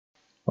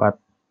What?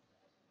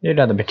 You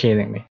gotta be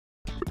kidding me.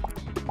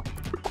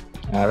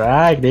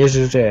 Alright, this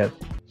is it.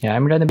 Yeah,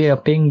 I'm gonna be a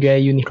pink gay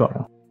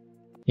unicorn.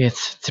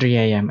 It's 3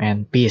 AM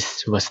and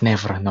peace was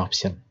never an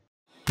option.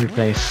 We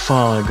play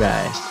Fall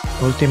Guys,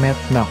 Ultimate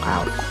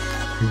Knockout.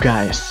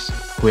 Guys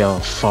will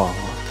fall.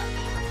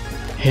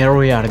 Here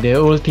we are, the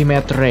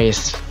ultimate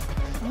race.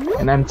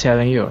 And I'm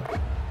telling you,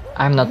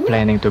 I'm not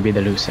planning to be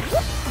the loser.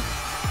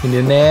 In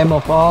the name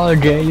of all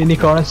gay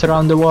unicorns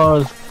around the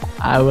world,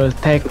 I will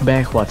take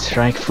back what's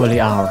rightfully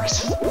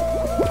ours.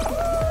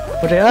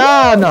 But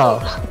oh no!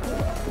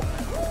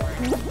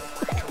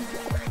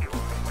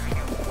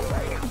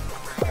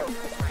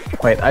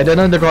 Wait, I don't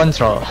know the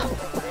control.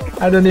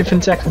 I don't even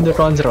check the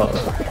control.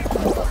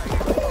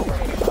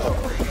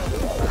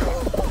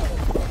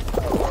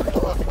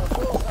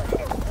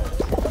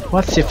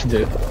 What shift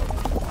do?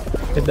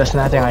 It does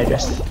nothing, I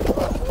guess.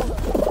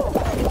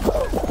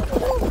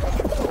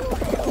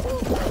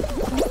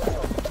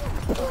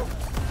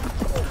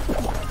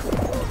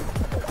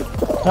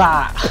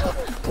 Ah!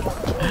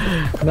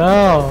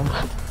 No!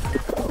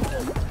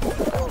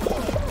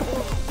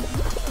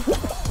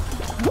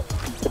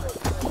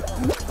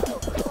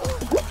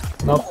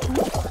 Nope.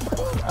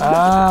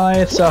 Ah,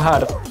 it's so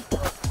hard.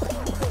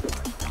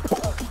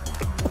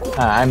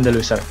 Ah, I'm the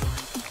loser.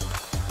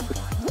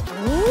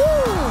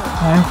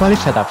 I'm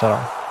qualified after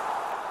all.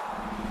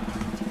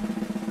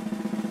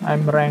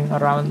 I'm ranked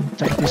around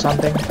 30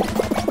 something.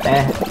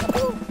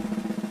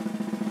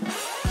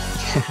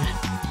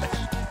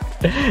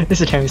 This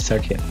game is so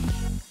cute.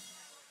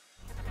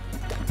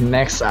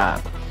 Next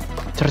up,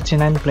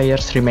 39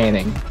 players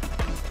remaining.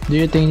 Do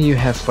you think you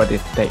have what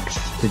it takes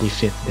to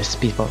defeat these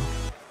people?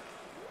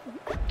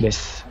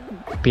 These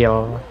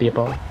people?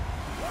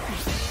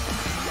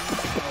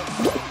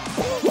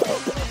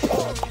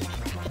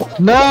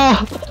 No!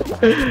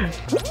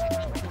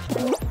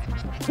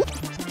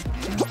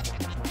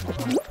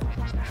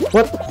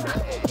 What?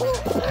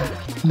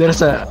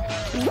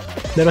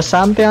 There's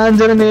something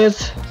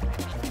underneath.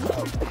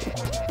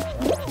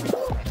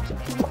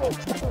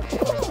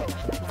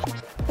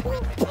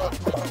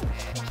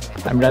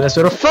 I'm gonna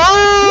survive!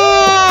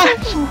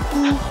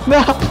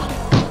 No!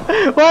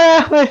 Why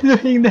am I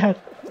doing that?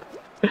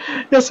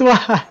 Just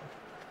why?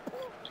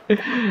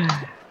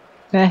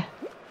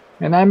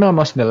 And I'm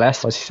almost the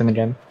last position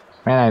again.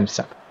 Man, I'm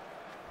stuck.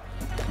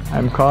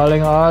 I'm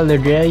calling all the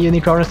gay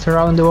unicorns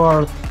around the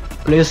world.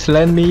 Please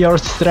lend me your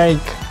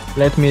strength.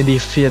 Let me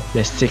defeat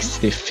the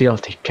 60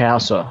 filthy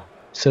castle,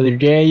 so the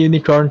gay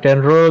unicorn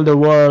can rule the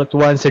world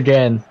once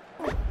again.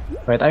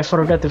 Wait, I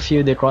forgot to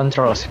view the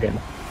controls again.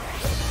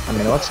 I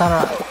mean, what's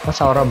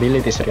our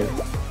abilities really?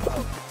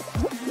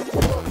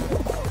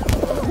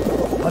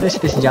 What is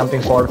this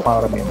jumping forward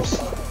power means?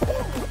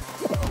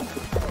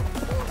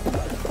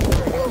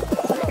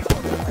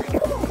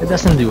 It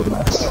doesn't do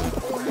much.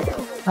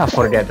 Ah,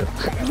 forget it.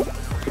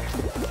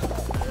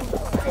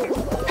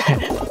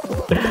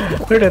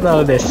 Look at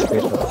all this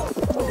people.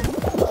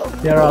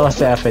 They're all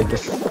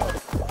savages.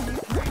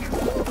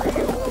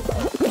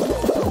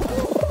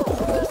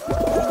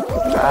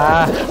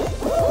 Ah.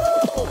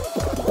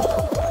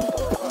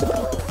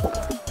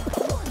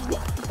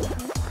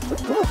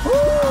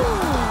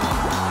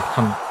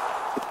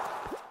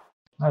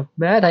 Not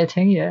bad, I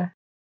think, yeah.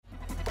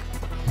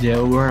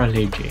 The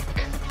whirligig.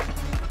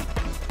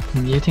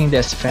 You think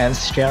these fans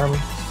scare me?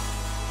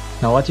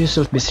 Now what you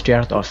should be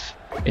scared of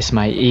is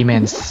my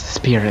immense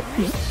spirit.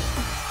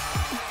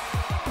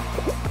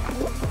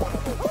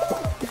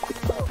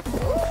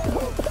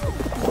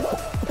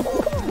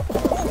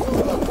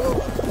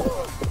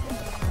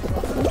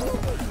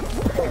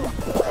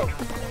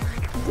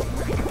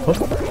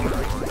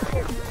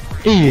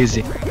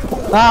 Easy.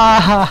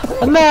 Ah,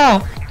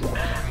 no!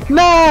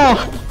 No!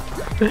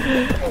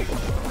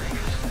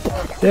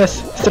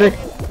 Yes, Strick,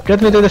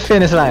 get me to the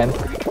finish line.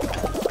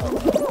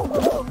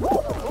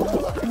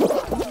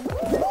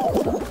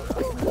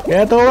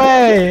 Get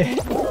away!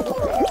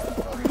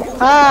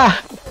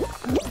 Ah!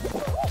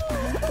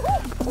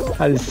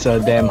 That is so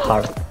damn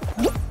hard.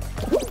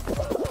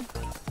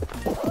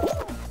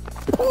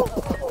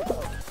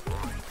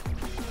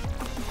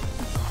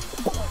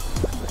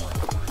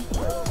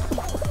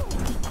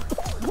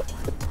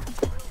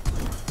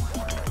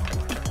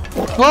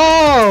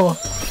 Oh!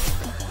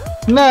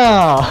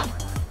 No!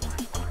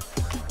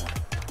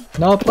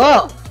 Nope.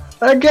 Oh!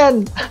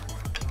 Again!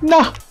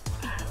 No!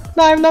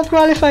 No, I'm not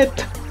qualified!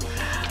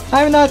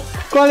 I'm not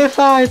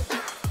qualified!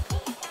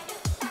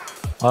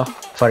 Oh,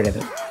 forget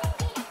it.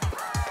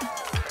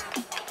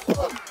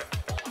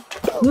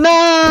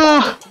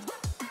 No!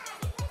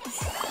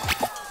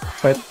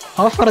 Wait,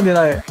 how far did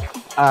I...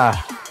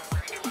 Ah.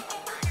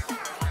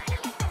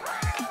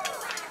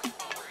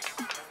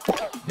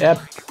 Yep.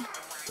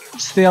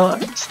 Still,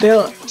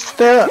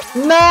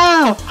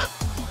 no!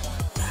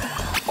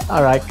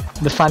 Alright,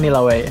 the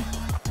vanilla way.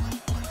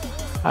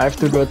 I have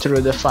to go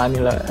through the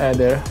vanilla,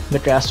 the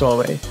casual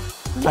way.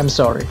 I'm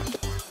sorry.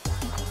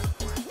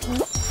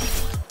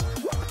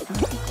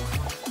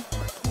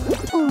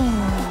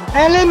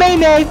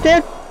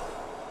 Eliminated!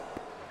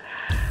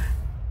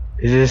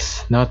 This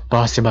is not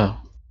possible.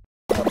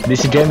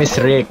 This game is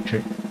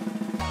rigged.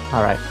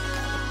 Alright.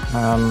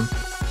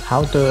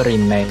 How to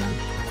rename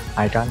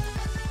icon?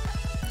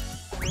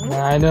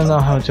 I don't know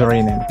how to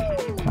rename.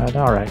 But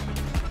alright.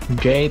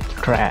 Gate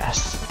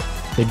crash.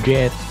 The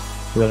gate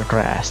will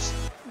crash.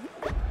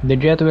 The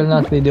gate will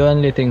not be the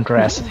only thing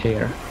crashed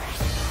here.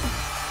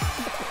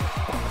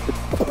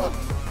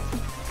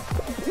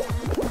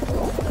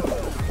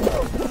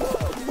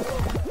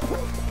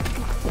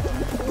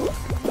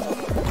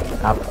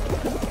 Up.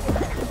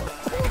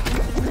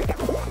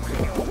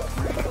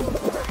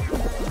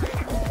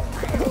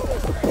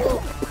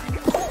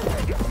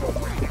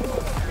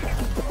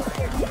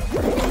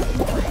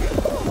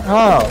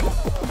 Oh.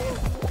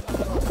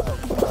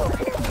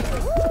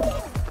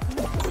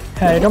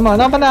 Hey, come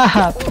on, open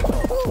up!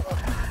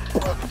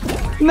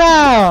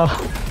 No!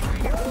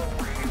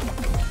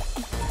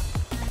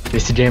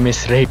 This game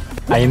is rigged.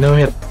 I know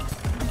it.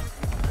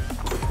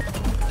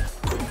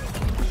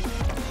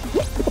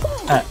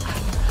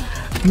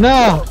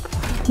 No!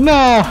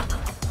 No!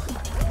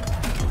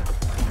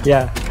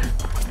 Yeah.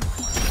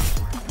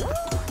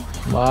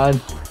 Come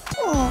on.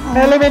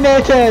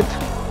 Eliminated!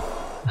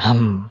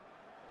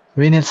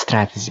 We need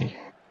strategy.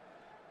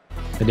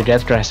 But the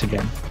jet crashed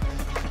again.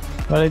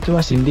 Well, it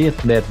was indeed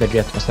that the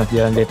jet was not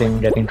the only thing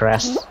getting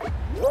crashed.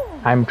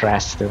 I'm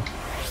crashed too.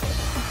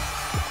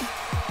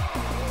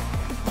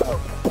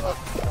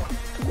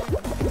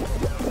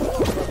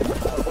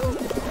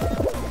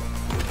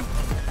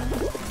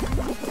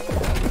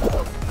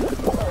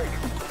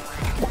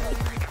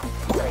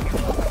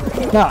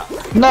 No!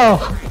 No!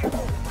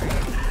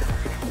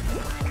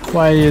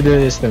 Why you do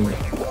this to me?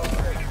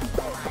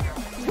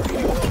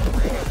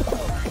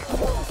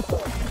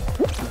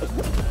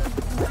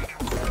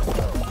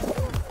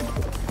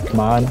 Come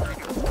on.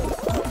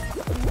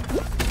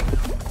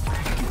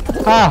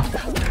 Ah!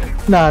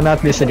 No,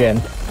 not this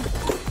again.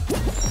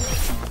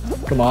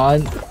 Come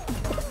on.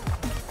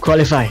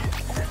 Qualify.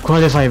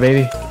 Qualify,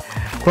 baby.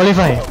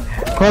 Qualify.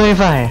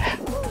 Qualify.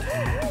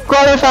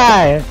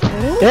 Qualify!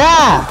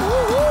 Yeah!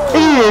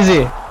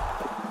 Easy!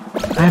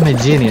 I'm a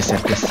genius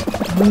at this.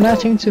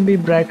 Nothing to be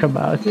bragged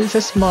about. It's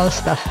a small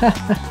stuff.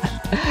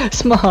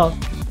 Small.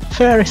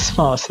 Very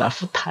small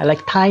stuff.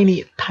 Like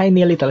tiny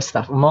little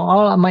stuff.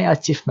 All my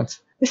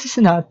achievements. This is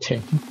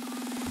nothing.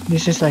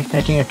 This is like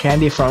taking a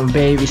candy from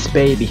baby's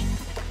baby.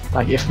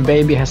 Like if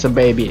baby has a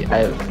baby,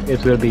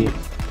 it will be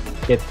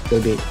it.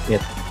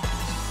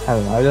 I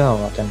don't know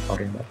what I'm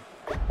talking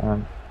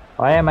about.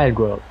 Why am I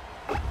gold?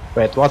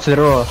 Wait, what's the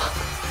rule?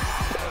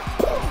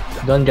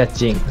 Don't get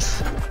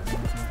jinx.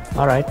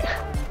 Alright.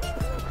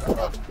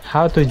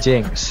 How to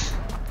jinx?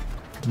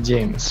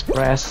 Jinx.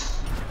 Press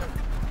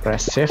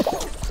shift.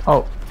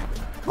 Oh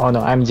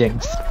no, I'm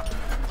jinx.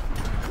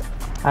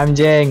 I'm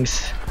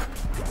jinx.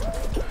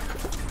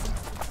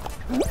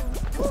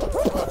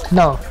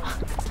 No.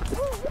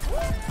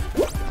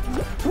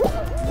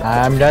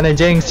 I'm gonna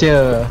jinx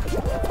you.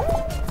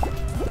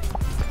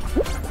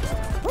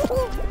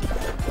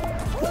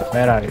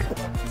 Where are you?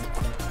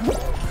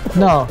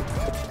 No.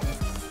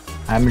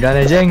 I'm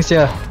gonna jinx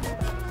you.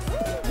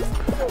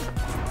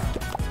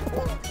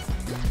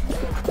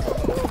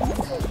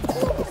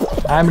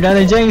 I'm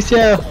gonna jinx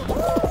you.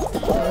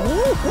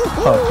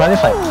 Oh,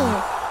 25.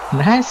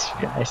 Nice,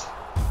 guys.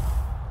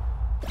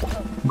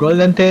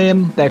 Golden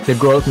team, take the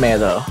gold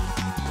medal.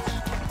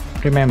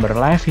 Remember,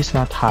 life is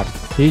not hard,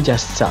 you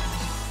just suck.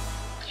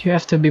 You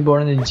have to be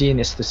born a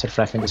genius to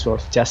survive in this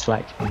world, just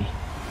like me.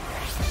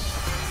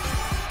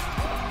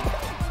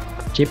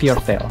 Keep your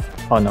tail.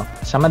 Oh no,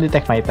 somebody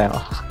take my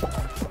tail.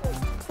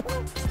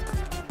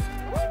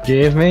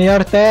 Give me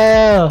your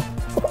tail!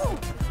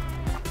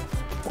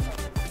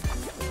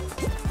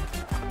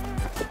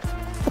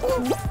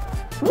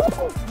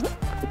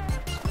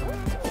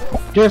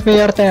 Give me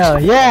your tail,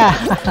 yeah!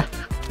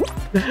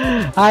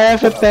 I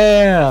have a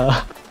tail!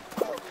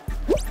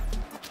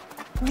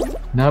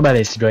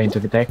 Nobody's going to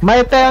take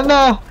my tail,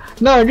 no!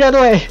 No, get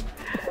away!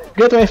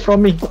 Get away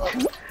from me!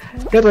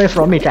 Get away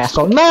from me,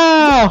 castle!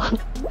 No!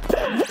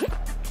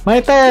 My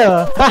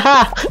tail!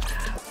 Haha!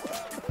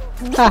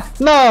 Ha!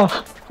 No!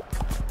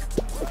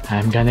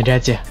 I'm gonna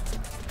get you!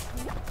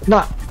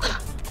 No!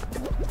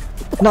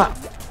 No!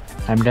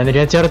 I'm gonna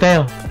get your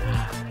tail!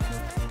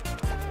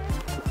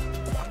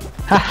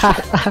 Haha!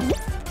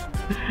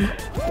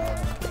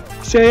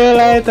 See you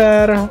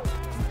later!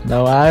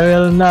 No, I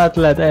will not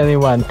let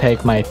anyone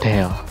take my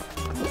tail.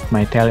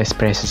 My tail is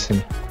precious to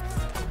me.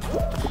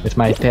 With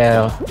my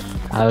tail,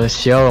 I will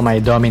show my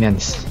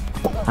dominance.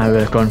 I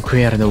will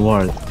conquer the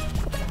world.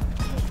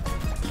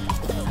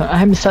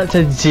 I'm such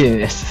a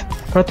genius.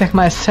 Protect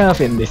myself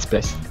in this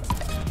place.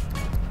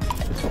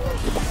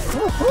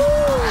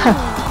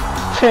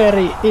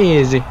 Very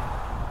easy.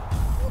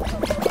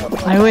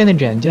 I win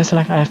again, just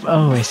like I've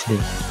always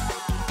did.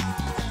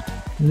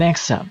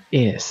 Next up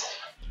is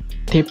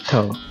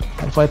tiptoe.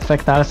 Avoid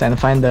factiles and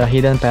find the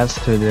hidden paths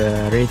to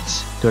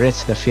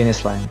reach the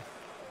finish line.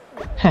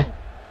 Heh,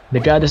 the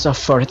goddess of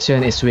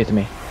fortune is with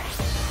me.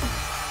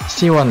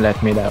 She won't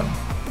let me down.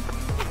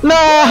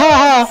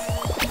 No!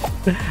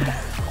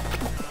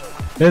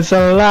 It's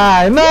a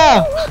lie!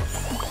 No!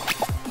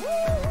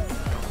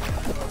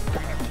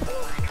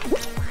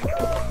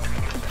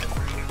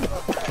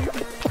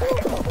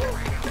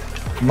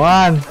 Come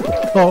on!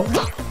 Oh!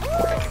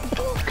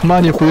 Come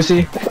on, you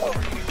pussy!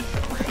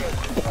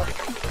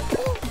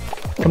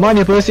 Come on,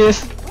 you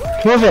pussies!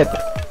 Move it!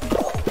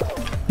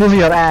 Move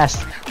your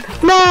ass!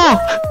 No!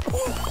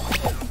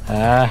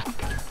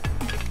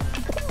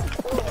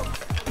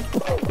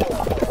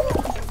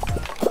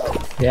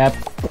 Yep.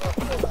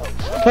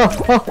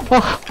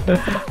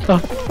 Oh.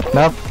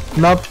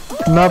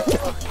 Nope.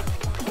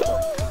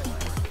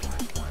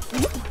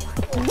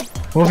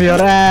 Move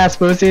your ass,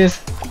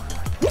 pussies!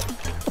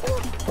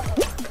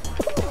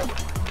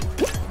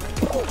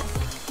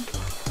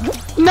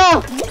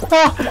 No!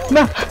 Oh,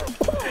 no!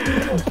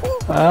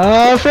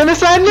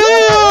 Finish line!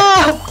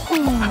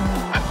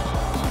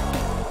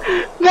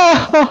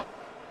 No!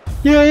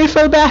 You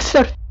evil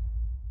bastard!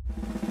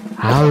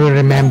 I will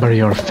remember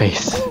your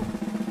face.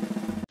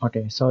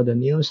 Okay, so the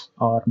news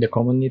or the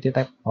community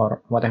tab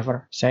or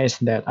whatever says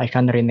that I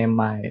can rename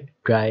my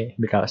guy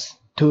because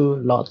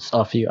lots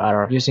of you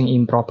are using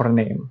improper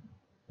name,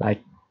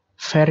 like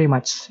very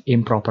much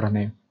improper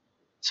name.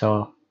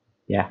 So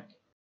yeah.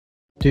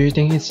 Do you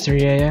think it's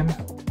 3 AM?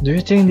 Do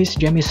you think this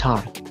game is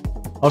hard?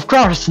 Of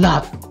course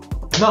not!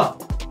 No!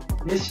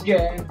 This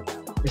game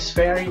is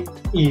very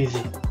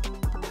easy.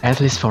 At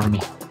least for me.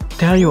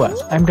 Tell you what,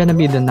 I'm gonna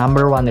be the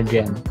 #1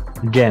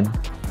 again.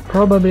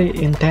 Probably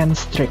in 10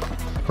 streak.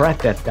 Write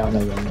that down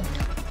again.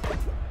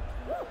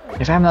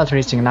 If I'm not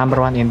reaching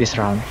 #1 in this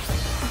round,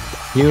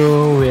 you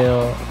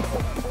will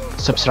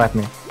subscribe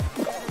me.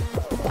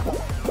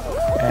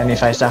 And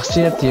if I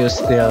succeed, you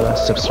still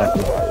subscribe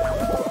me.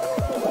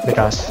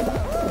 Because,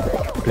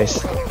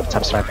 please,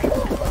 subscribe.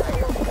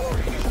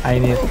 I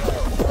need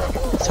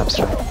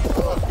subscribe.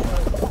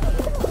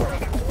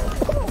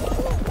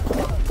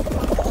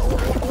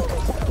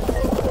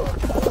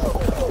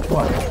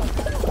 What?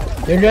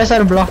 You guys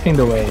are blocking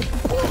the way.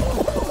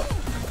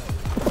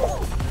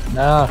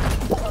 No.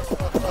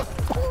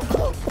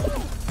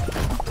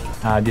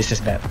 This is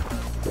bad.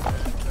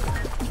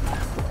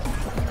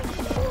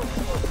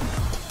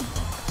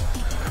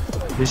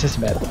 This is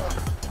bad.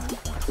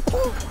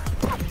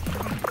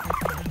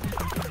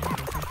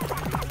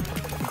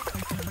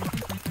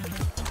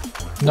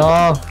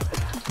 No!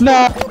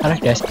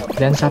 Alright guys,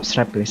 then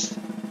subscribe please.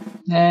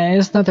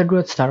 It's not a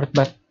good start,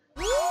 but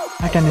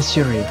I can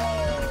assure you,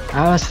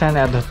 I will stand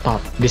at the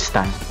top this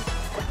time.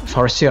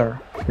 For sure.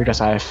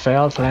 Because I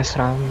failed last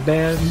round,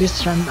 then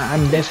this round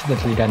I'm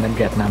definitely gonna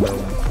get #1.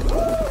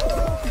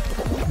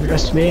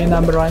 Because being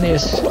 #1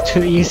 is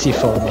too easy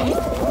for me.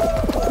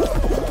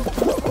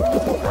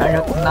 I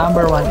got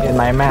 #1 in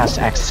my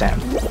math exam.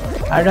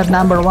 I got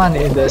 #1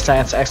 in the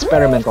science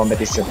experiment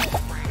competition.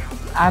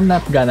 I'm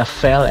not gonna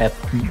fail at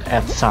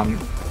some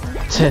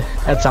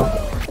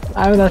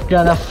I'm not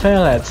gonna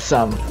fail at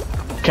some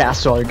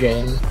casual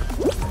game.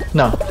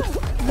 No.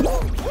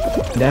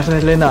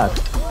 Definitely not.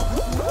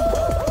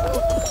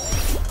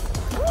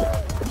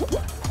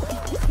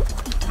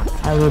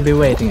 I will be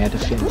waiting at the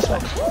finish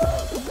line.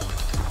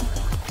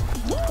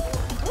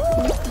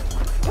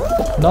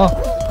 No!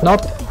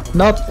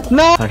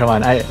 Oh, come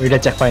on, we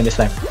got checkpoint this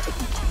time.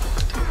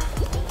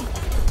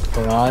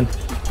 Come on.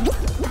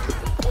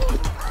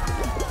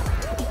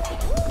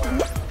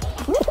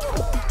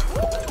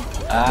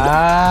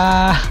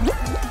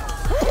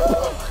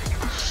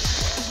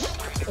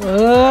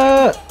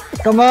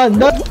 Come on,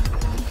 no!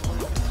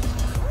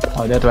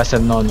 Oh, that was a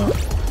no-no.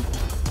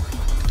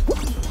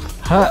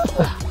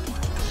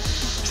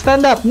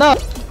 Stand up, no!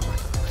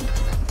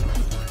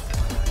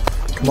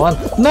 Come on,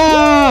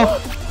 no!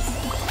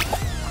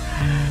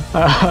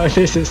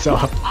 This is so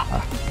hard.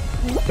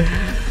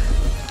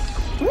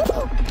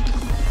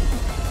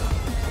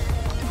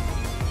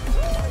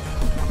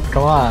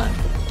 Come on.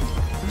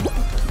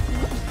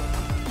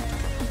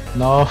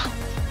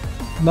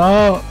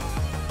 No!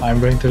 I'm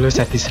going to lose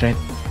at this rate.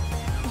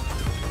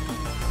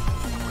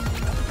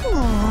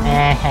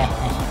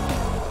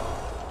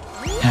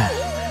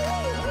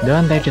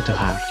 Don't take it too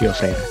hard, you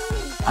afraid.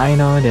 I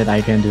know that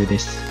I can do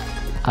this.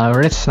 I'll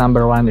reach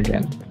 #1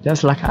 again,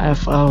 just like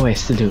I've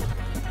always do.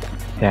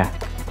 Yeah.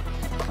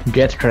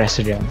 Get crashed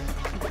again.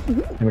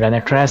 I'm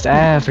gonna crash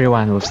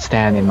everyone who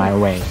stand in my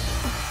way.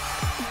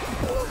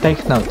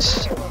 Take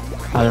notes.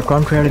 I'll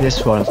conquer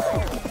this world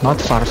not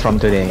far from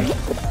today.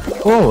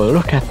 Oh,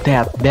 look at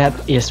that. That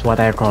is what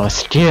I call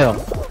skill.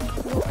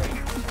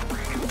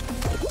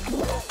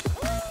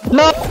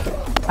 No!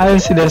 I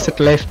see there's a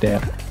cliff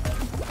there.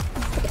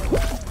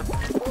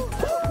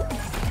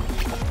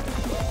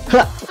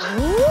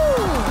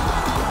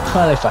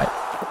 Qualified.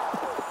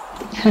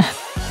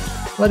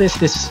 What is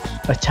this?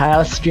 A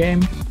child's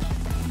game?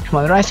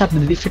 Come on, rise up the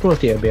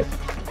difficulty a bit.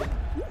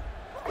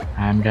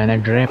 I'm gonna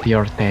grab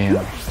your tail.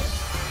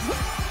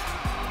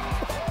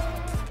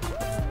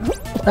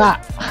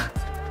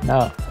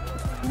 No.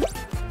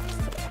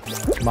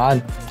 Come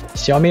on,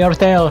 show me your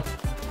tail.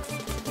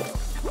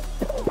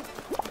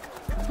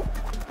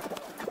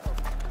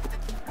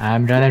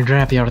 I'm gonna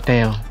grab your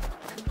tail.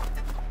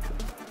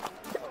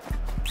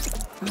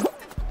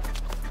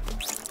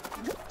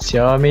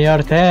 Show me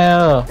your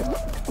tail.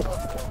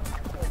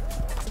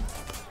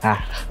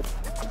 Ah.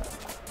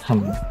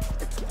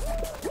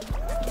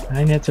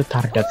 I need to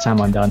target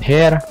someone down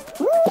here.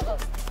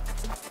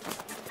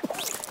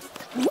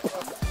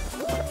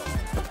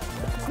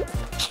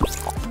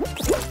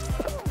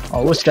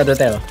 Oh, who's got the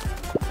tail?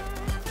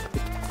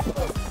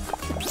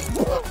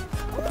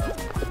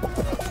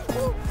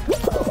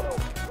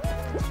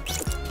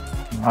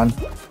 On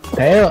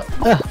tail.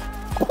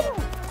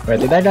 Wait,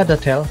 did I get the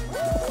tail?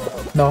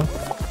 No.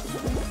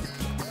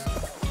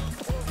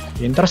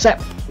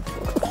 Intercept.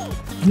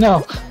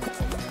 No.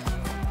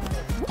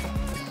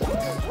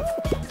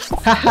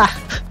 Haha.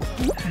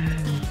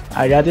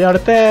 I got your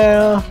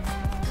tail.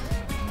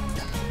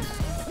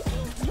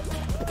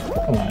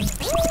 Come on.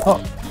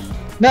 Oh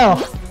no!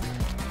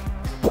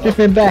 Give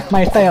me back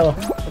my tail.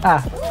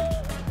 Ah,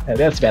 yeah,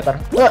 that's better.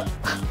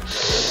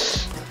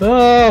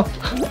 Oh,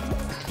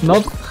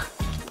 nope.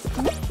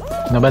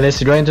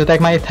 Nobody's going to take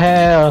my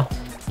tail.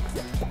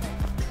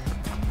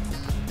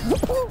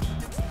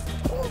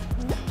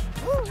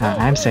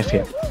 I'm safe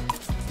here.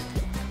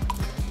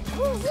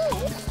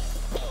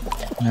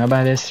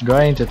 Nobody's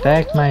going to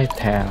take my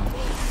tail.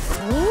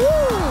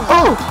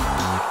 Oh!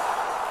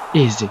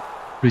 Easy.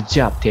 Good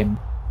job, team.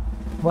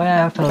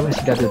 Why I've always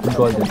got the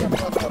golden team?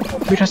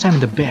 Because I'm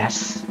the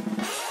best.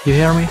 You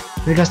hear me?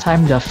 Because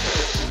I'm the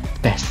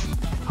best.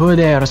 Who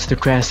dares to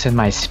question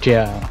my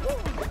skill?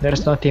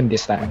 There's no team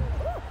this time.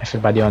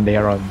 Everybody on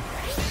their own.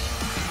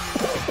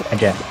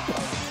 Again.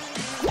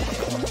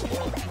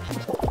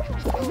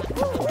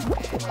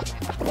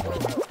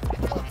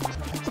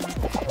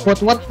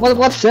 What's that? What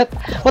was that?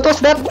 What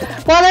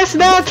is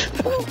that?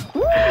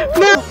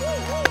 No!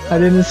 I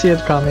didn't see it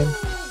coming.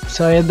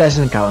 So it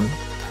doesn't count.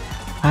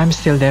 I'm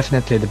still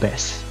definitely the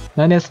best.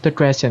 No need to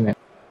question it.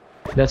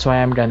 That's why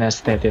I'm gonna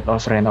state it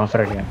over and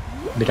over again.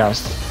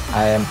 Because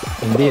I am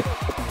indeed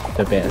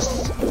the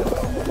best.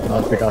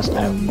 Not because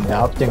I'm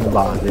doubting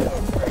about it.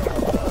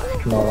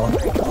 No.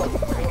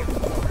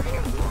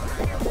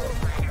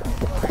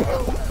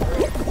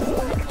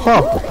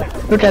 Oh!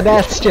 Look at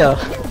that still!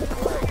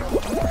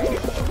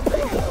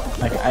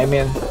 Like, I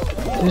mean,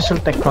 you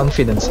should take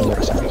confidence in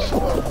yourself.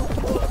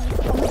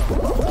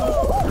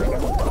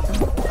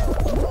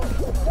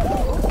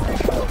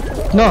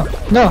 No!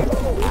 No!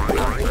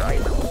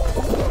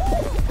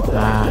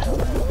 Ah,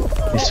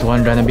 this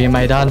one gonna be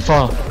my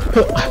downfall.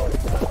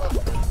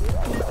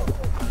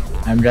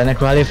 I'm gonna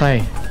qualify.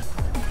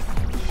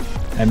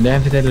 I'm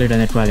definitely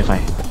gonna qualify.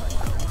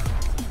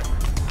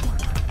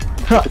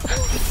 Huh.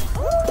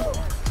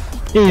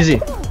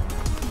 Easy.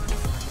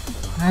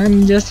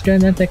 I'm just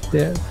gonna take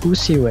the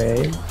pussy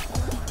way.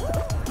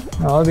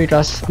 No,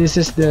 because this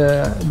is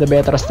the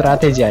better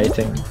strategy, I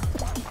think.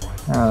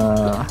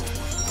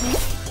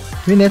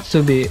 We need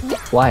to be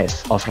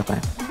wise over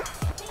time.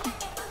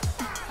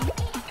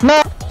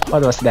 No!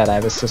 What was that? I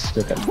was so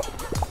stupid.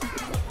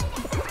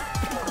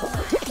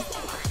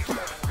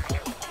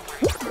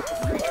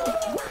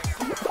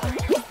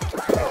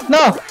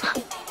 No!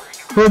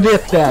 Who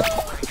did that?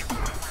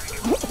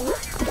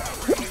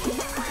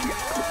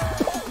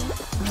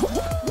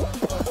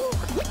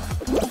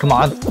 Come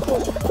on!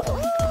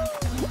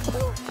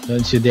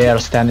 Don't you dare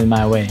stand in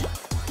my way.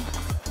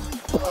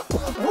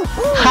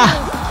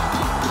 Ha!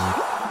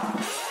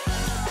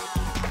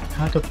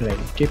 How to play.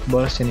 Keep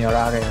balls in your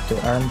area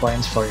to earn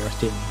points for your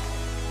team.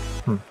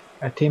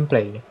 A team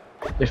play.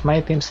 If my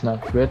team's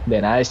not good,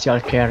 then I shall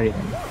carry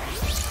them.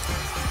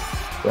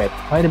 Wait,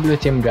 why the blue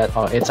team got...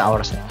 Oh, it's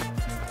ours now.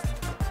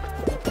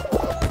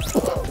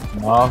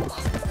 No.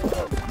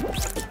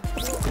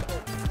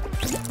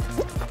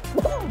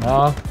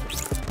 No.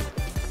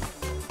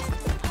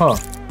 Huh.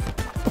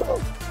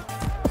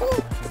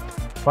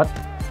 What?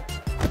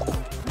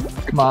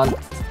 Come on.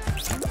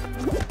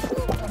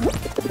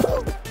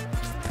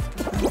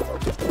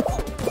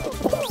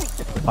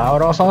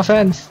 Power of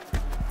offense.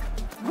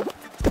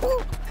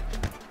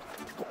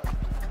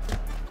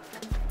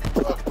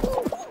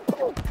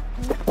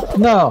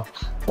 No.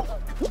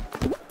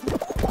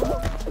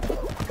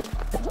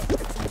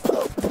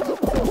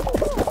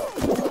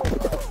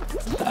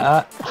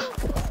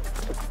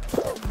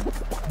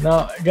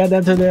 No, get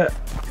that to the...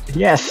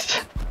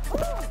 Yes!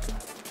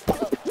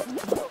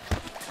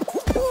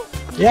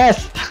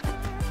 Yes!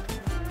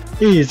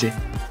 Easy.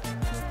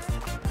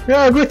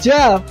 Yeah, good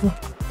job!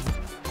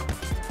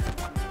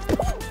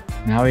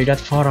 Now we got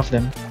 4 of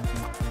them.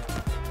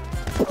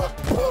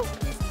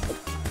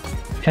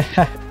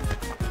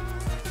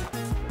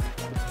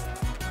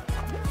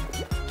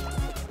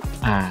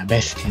 Ah,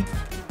 best team.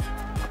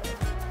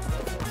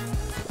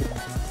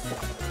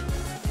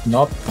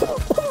 Nope.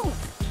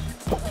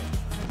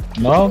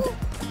 Nope.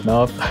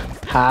 Nope.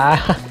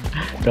 Ha!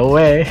 Go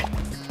away.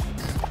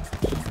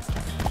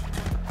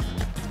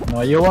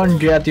 No, you won't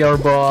get your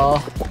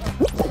ball.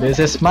 This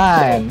is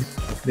mine.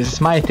 This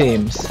is my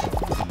team's.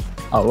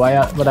 Oh,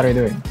 what are you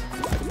doing?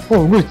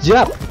 Oh, good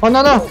job! Oh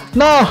no no!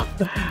 No!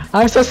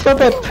 I'm so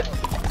stupid!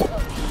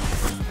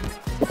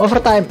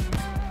 Overtime!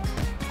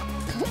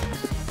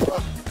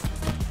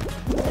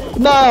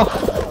 No!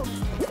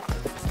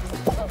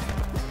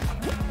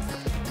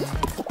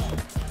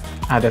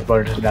 Ah, that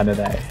bird is gonna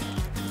die.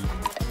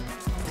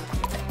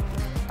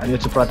 I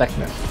need to protect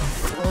them.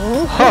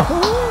 Huh.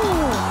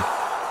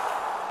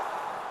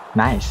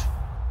 Nice.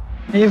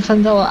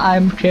 Even though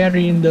I'm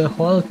carrying the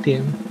whole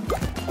team,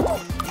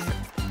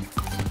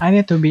 I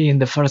need to be in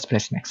the first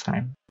place next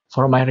time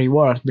for my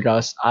reward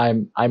because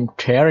I'm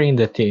carrying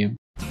the team.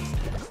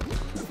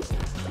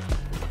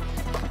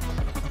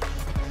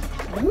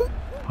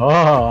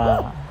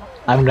 Oh,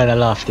 I'm gonna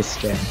love this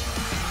game.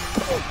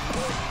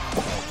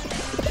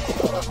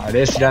 Oh,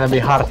 this is gonna be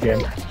hard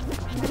game.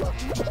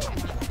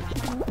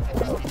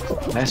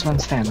 Last one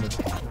standing,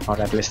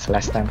 or at least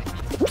last time.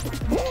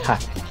 Ha,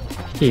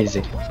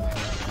 easy.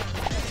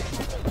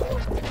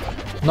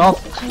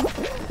 Nope.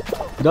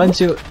 Don't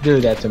you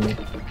do that to me,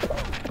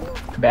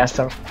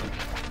 bastard.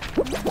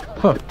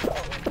 Huh.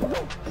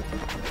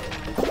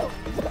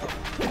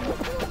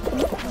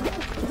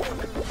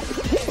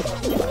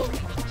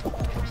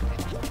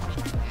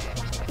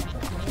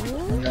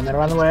 I'm gonna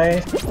run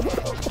away.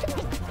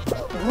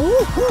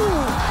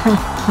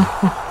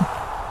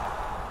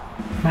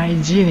 My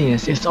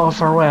genius is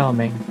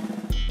overwhelming.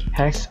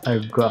 Hex a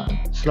gun.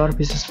 Floor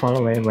pieces fall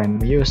away when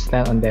you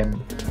stand on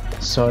them,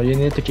 so you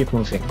need to keep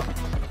moving.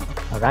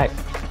 Alright.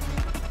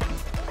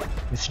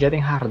 It's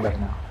getting harder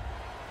now.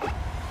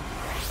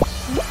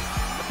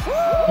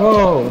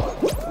 Whoa!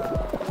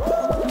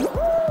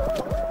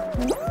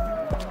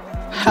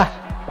 Ha!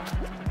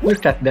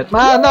 Look at that.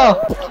 Ah, no!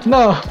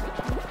 No!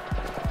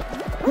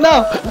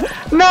 No!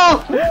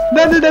 No!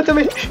 Don't do that to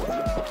me!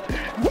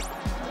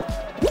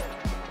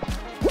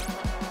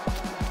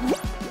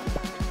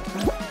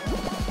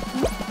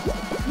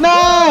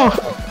 No!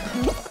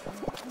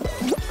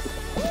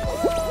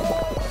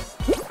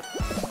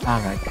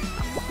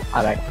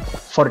 Alright.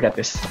 Forget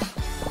this.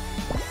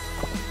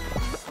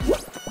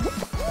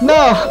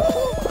 No!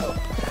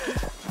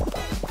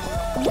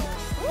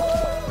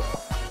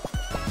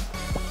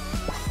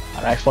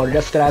 Alright,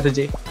 forget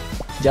strategy.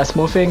 Just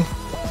moving.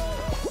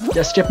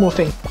 Just keep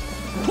moving.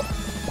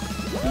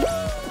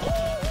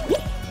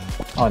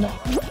 Oh no.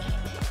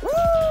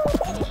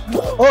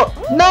 Oh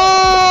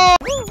no!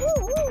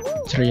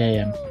 3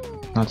 AM.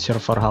 Not sure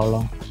for how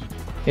long.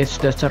 It's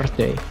the third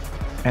day,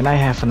 and I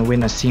haven't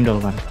win a single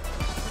one.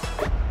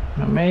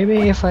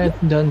 Maybe if I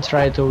don't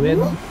try to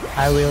win,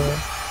 I will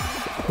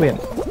win.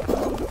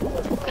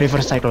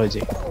 Reverse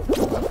psychology.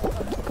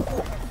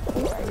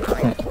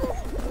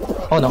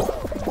 Oh no.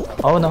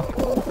 Oh no.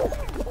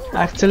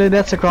 Actually,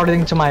 that's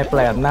according to my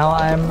plan. Now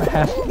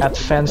have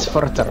advanced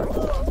further.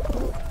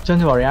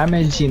 Don't worry, I'm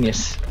a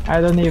genius. I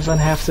don't even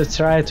have to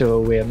try to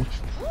win.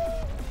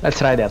 Let's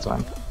try that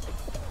one.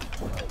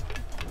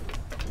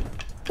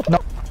 No,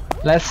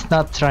 let's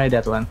not try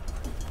that one.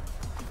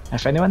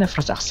 Have anyone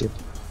ever succeeded?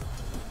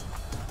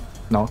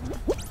 No.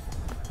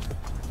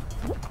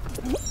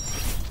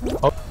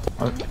 Oh,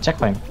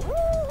 checkpoint.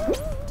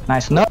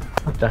 Nice. No.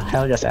 What the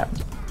hell just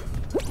happened?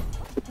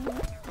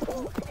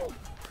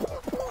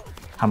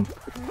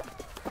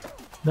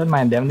 Don't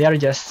mind them. They are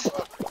just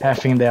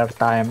having their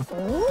time.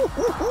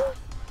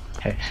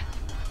 Hey,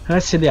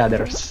 let's see the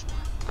others.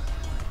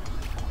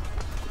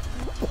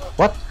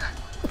 What?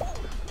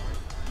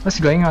 What's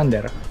going on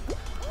there?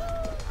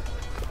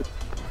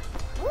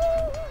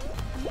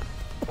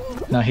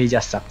 No, he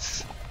just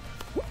sucks.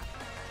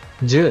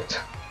 Dude,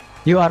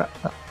 you are...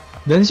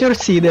 don't you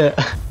see the...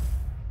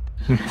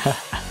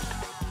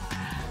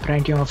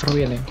 pranking over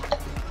winning.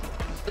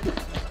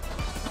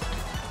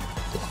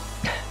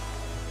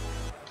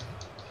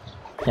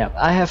 Yeah,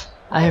 I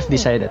have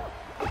decided.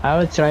 I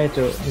will try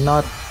to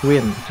not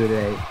win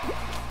today.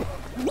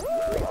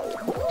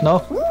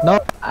 No,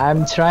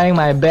 I'm trying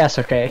my best,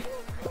 okay?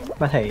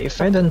 But hey,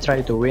 if I don't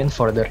try to win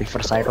for the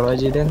reverse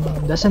psychology, then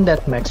doesn't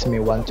that makes me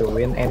want to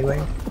win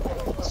anyway?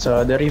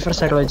 So the reverse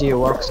psychology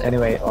works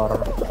anyway or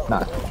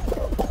not?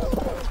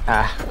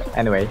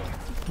 Anyway,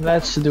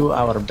 let's do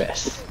our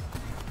best.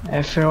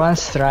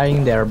 Everyone's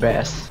trying their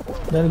best.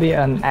 Don't be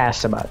an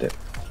ass about it.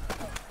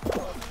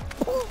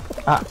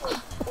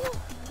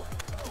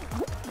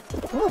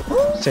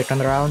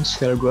 Second round,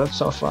 still good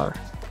so far.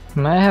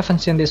 I haven't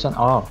seen this one.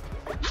 Oh,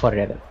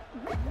 forget it.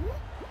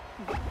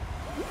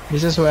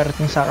 This is where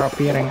things are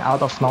appearing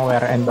out of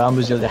nowhere and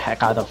bamboozle the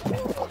heck out of me.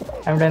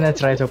 I'm gonna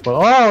try to pull.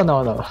 Oh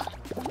no.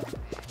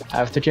 I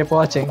have to keep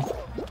watching.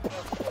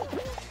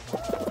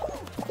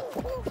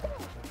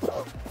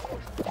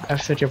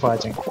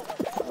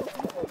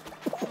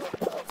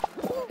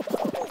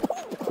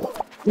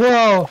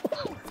 Whoa!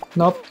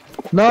 Nope.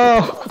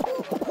 No!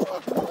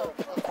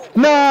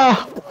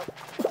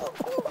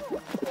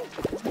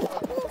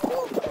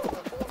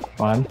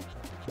 One.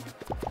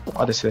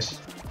 What is this?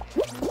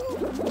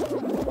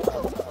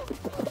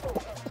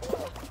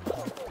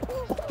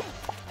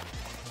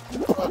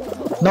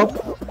 Nope.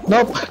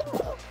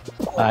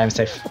 I'm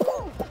safe.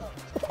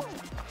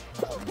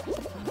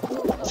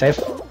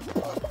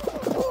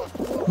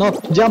 Nope.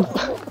 Jump.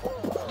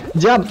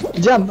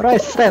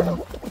 Right,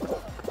 stand.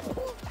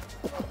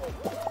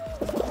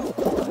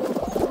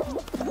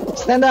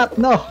 Stand up!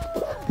 No!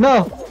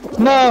 No!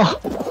 No!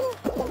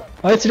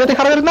 Oh, it's getting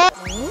harder now!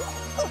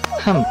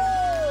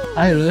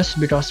 I lose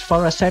because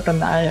for a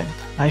second I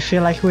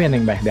feel like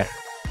winning back there.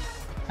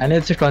 I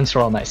need to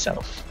control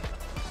myself.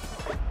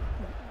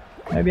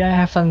 Maybe I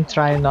haven't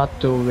tried not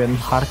to win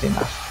hard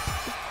enough.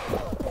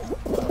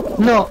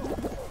 No!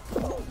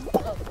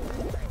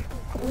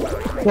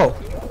 Whoa!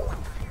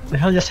 The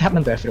hell just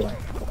happened to everyone?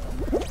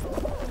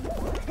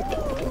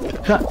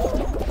 Huh.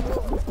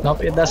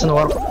 Nope, it doesn't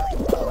work.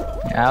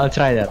 Yeah, I'll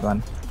try that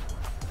one.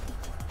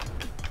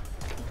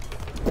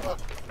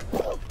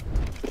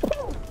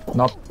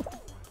 Nope.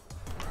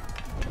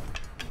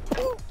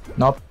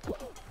 Nope.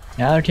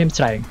 Yeah, I'll keep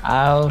trying.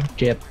 I'll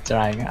keep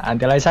trying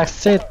until I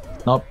succeed.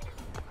 Nope.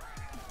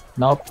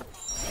 Nope.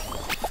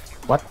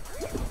 What?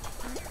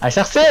 I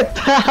succeed!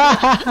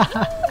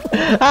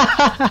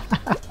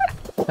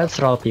 Let's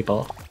roll,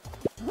 people.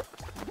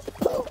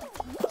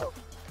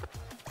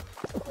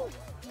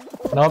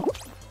 Nope.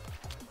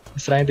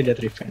 He's trying to get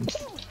revenge.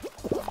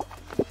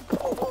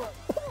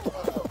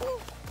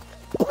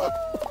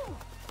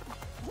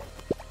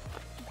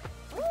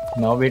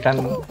 No, we can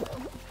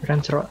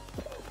throw.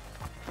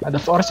 The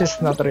force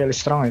is not really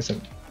strong, is it?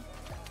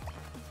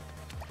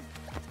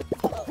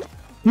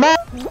 No!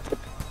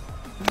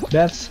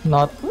 That's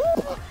not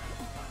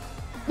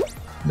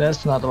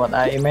what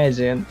I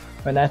imagined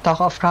when I talk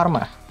of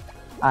karma.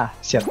 Ah,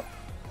 shit.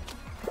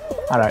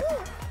 Alright,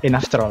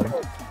 enough trolling.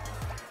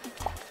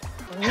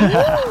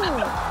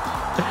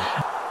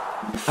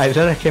 I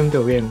thought I came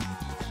to win.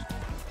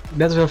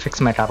 That will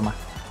fix my karma.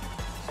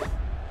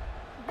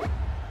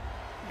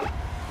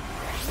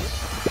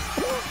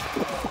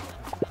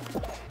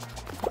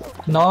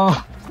 No!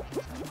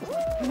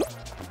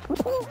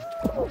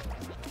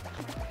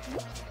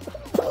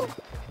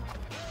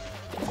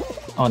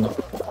 Oh no.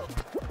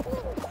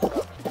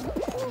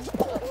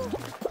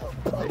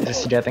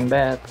 This is getting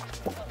bad.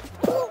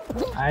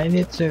 I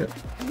need to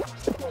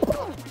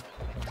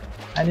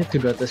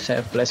go to a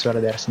safe place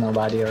where there's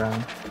nobody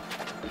around.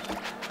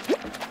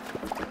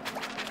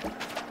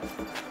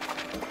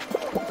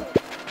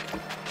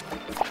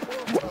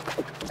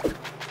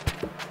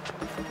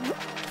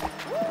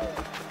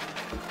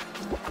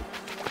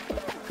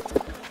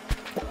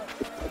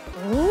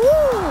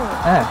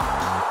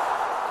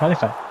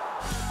 Qualified.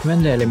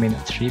 When they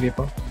eliminate 3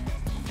 people.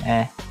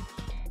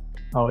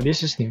 Oh,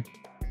 this is new.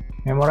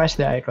 Memorize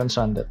the icons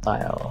on the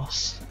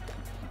tiles.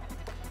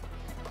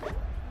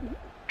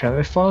 Can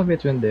we fall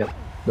between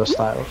those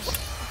tiles?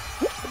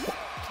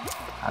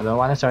 I don't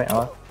wanna try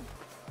out.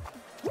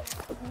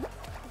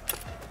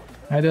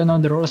 I don't know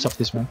the rules of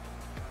this one.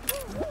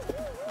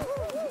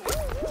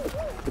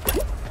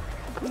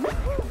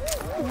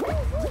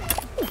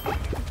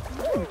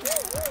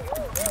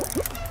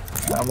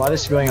 What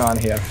is going on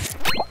here?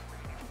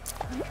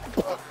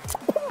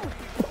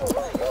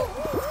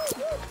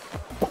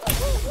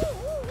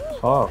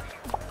 Oh,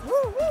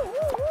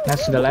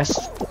 that's the last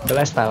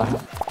tile.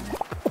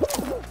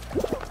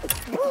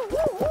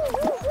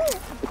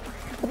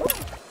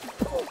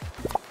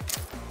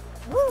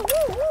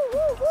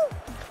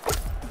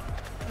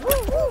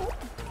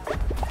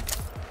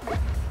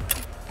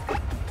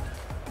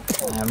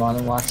 I'm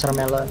on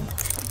watermelon.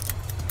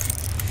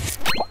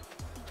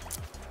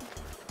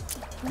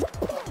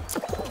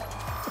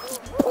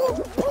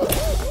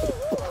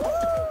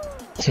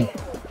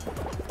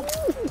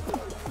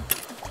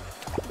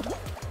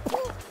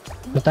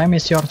 The time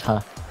is short, huh?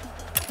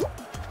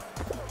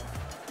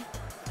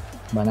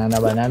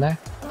 Banana, watermelon,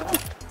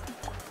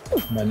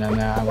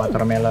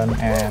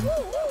 and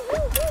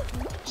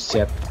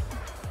shit.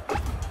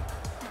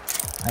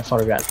 I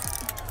forgot.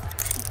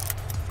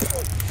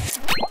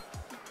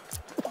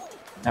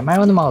 Am I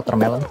on the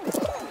watermelon?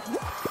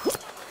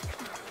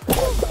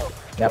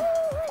 Yep.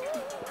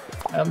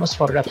 I almost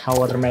forgot how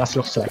watermelon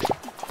looks like.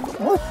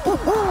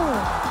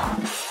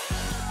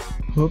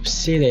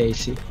 Oopsie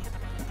daisy.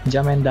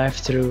 Jump and dive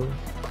through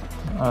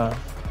a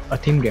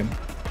team game.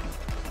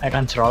 I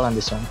can't roll on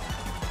this one.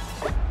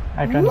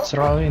 I can't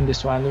roll in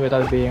this one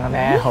without being an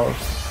a-hole.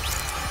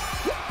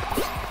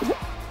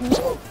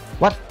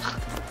 What?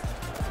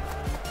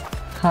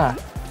 Huh.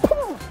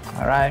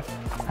 Alright,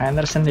 I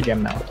understand the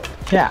game now.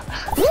 Yeah.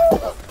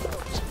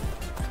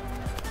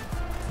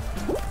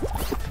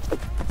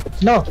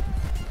 No!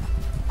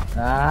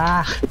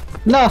 Ah!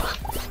 No!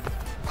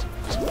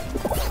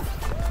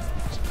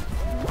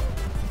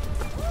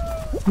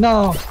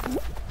 No!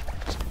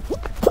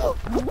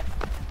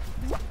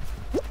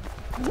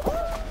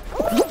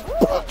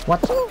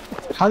 What?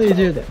 How do you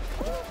do that?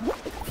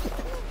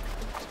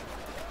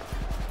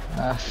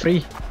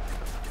 Free.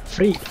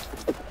 Free.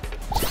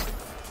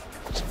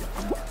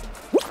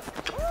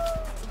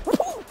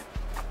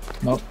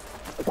 No.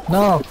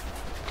 No!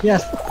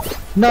 Yes!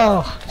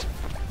 No!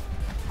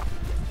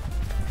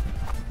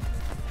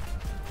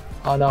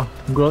 Oh no,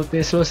 gold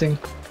is losing.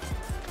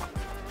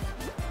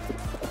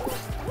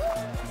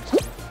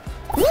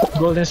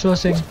 Gold is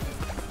losing.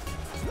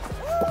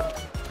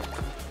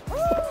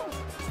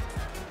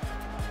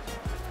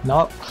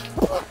 No.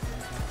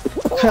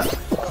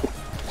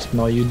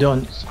 No, you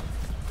don't.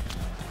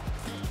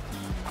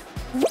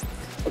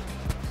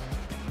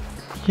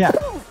 Yeah.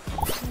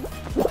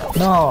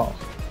 No.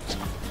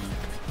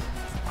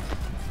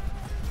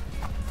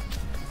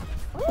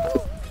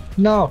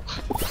 No.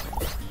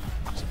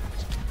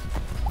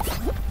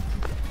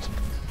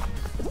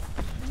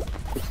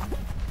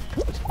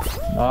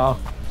 No.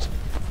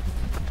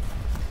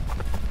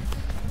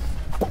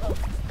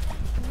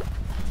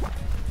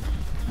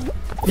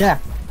 Yeah.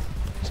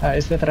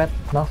 Is that red?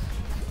 No.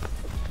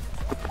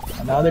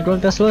 Now the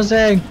gold is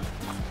losing.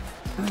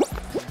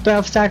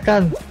 12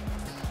 seconds.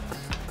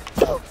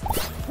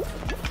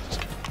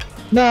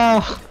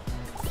 No.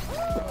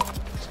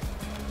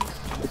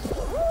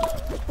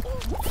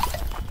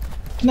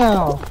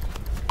 No.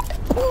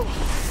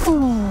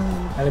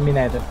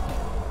 Eliminated.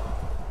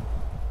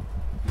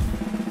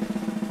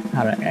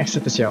 Alright,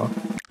 exit the show.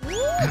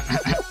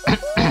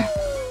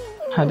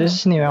 This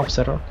is new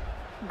observer.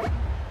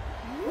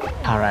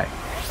 Alright.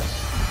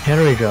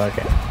 Here we go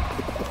again.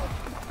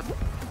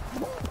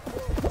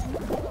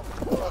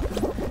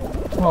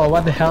 Whoa,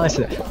 what the hell is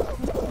it?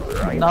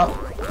 No.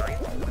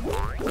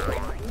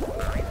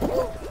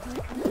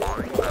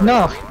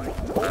 No.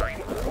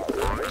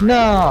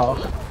 No.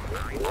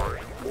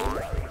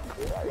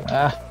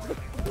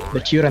 The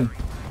Turin.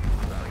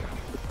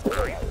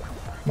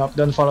 Nope,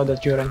 don't follow the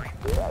Turin.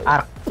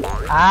 Arc.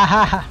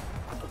 Ah!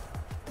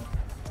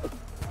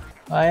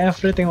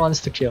 Everything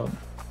wants to kill me.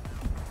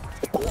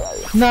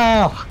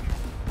 No!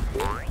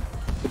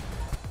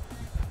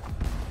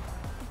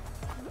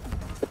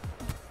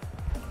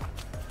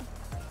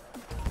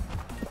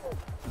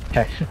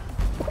 Okay.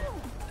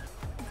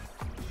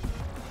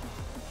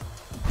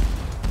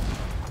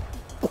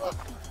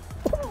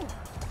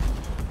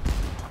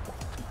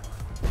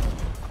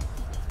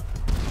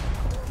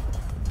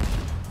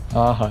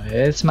 Oh,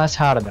 it's much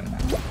harder now.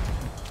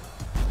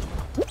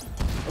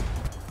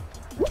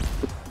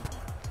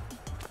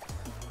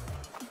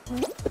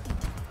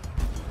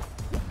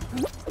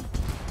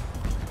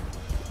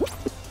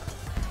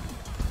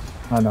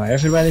 Oh no,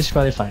 everybody's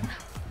qualifying.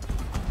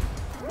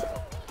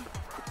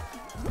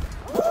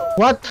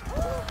 What?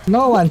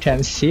 No one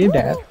can see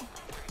that.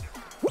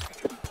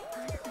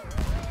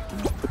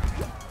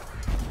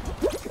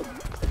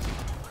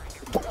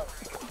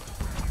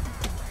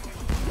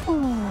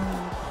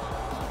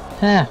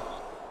 Huh.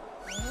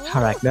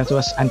 Alright, that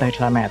was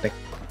anticlimactic.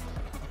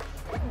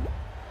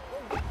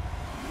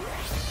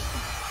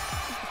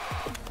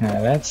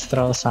 Now let's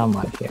troll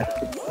someone here.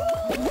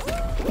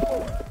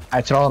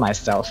 I troll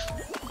myself.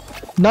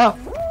 No!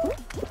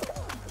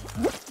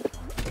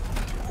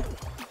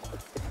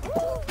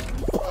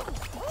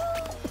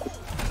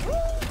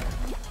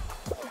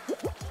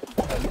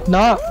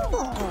 No!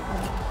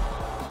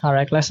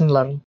 Alright, lesson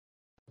learned.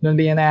 Don't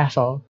be an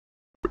asshole.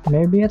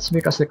 Maybe it's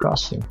because the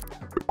costume.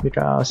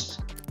 Because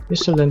you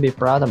shouldn't be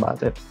proud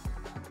about it.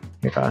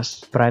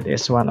 Because pride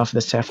is one of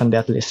the 7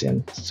 deadly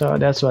sins. So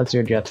that's what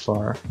you get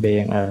for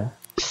being a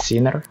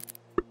sinner.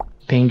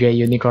 Pink gay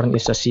unicorn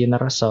is a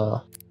sinner,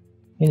 so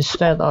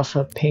instead of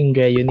a pink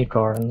gay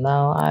unicorn,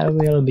 now I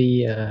will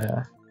be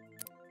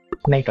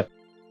naked.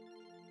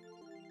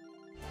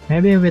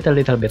 Maybe with a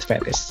little bit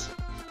fetish.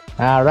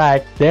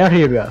 Alright, there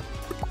you go.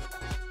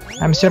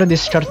 I'm sure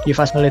this shirt gives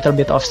us a little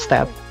bit of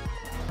step.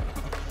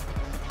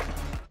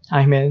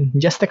 I mean,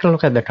 just take a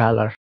look at the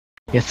color.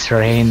 It's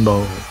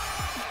rainbow.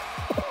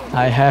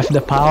 I have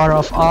the power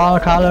of all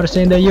colors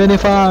in the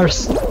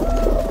universe!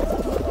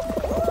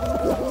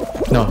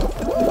 No.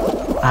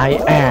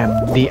 I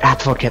am the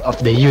advocate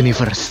of the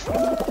universe.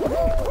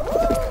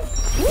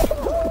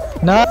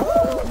 No!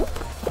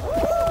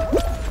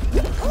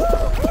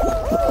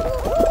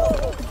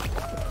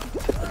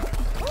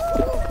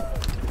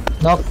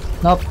 Nope,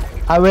 nope.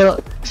 I will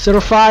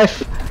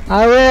survive!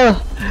 I will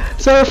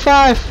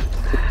survive!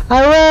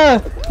 I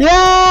will!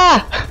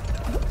 Yeah!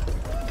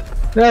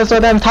 That's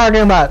what I'm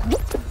talking about.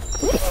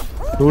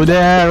 Who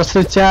dares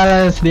to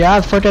challenge the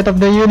advocate of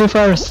the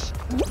universe?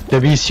 The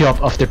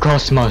bishop of the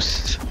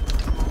cosmos.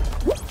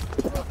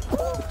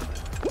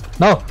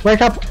 No!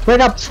 Wake up!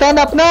 Wake up! Stand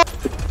up! No!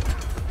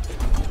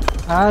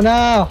 Oh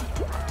no!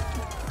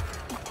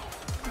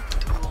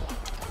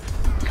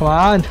 Come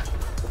on!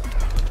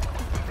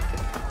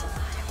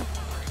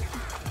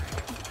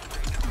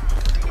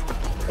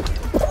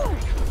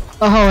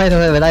 Oh wait,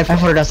 I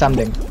forgot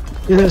something.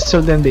 You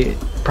shouldn't be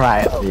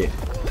pride.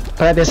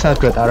 Pride is not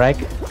good, alright?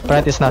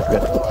 Pride is not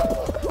good.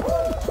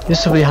 You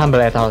should be humble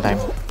at all time.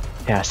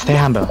 Yeah, stay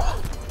humble.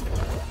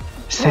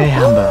 Stay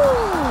humble.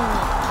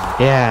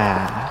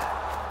 Yeah.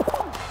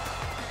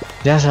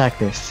 Just like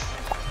this.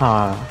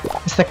 Oh,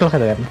 let's take a look at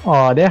them.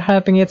 Oh, they're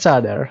helping each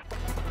other.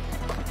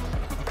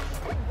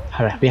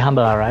 Alright, be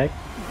humble, alright?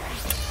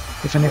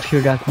 Even if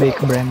you got big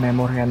brain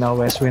memory and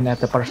always win at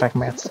the perfect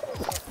match.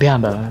 Be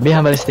humble. Be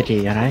humble is the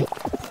key, alright?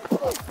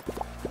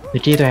 The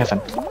key to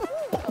heaven.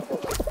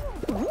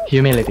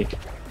 Humility.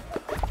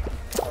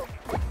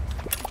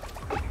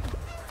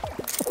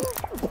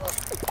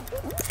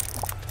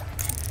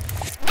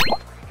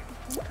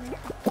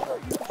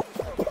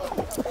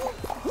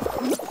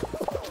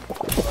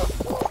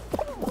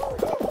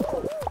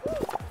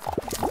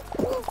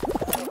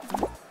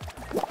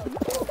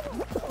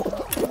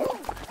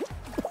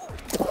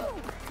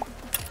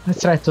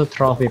 Let's try to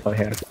troll people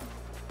here.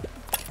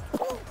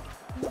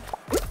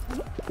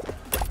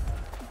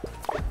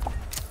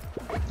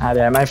 Ah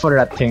damn, I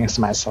forgot things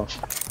myself.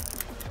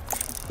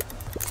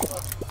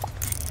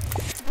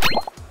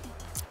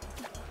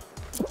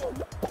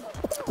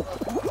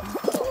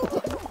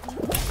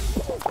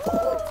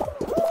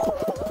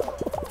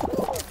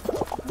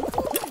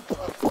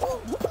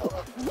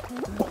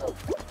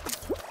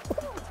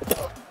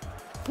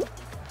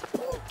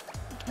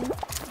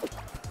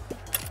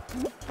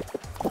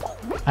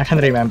 I can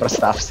remember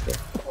stuff still.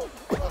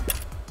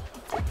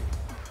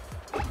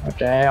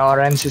 Okay,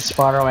 orange is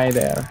far away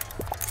there.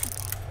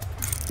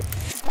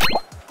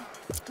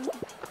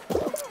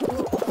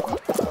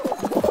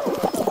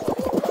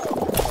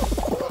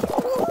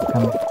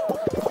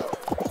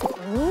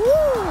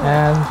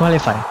 And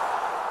qualify.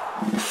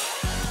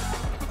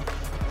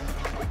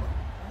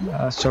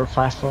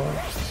 Survival.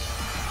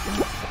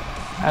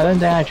 I don't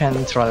think I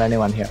can troll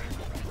anyone here.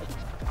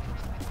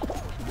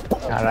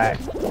 Alright.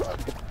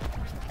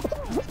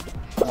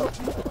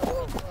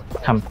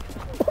 Come.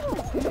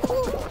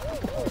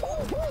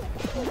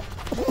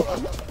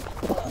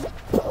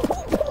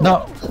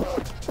 No!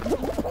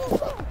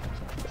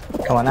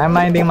 Come on, I'm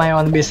minding my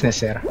own business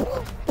here.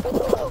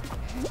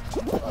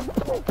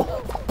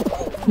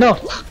 No!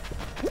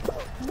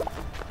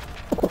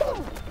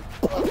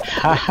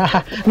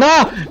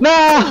 No! No!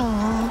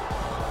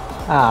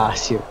 Ah,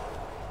 shoot.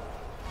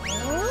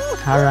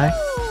 Alright.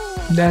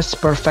 That's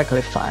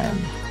perfectly fine.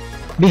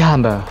 Be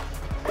humble.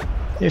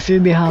 If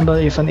you be humble,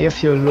 even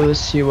if you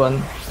lose, you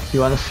won't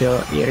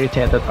feel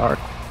irritated or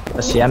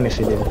ashamed if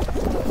you do.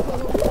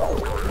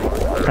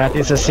 Pride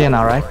is a sin,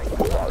 alright?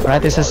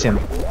 Pride is a sin.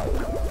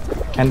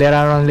 And there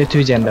are only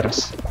two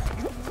genders.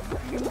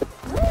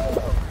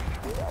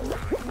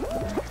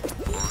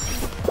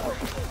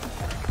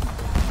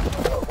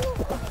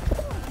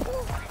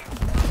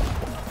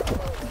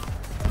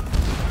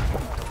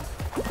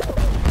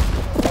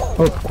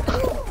 Oh.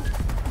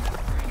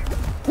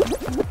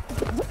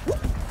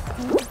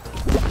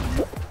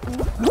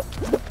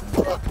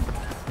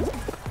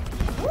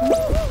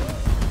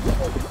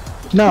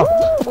 No!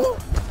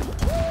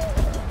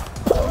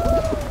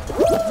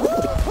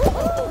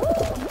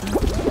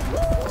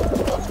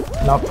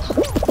 Nope.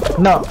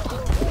 No!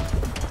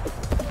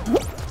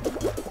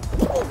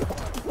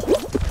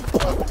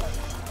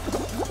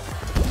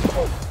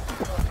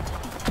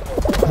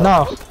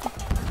 No!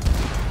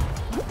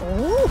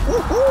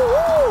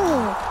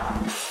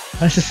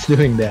 What is he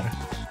doing there?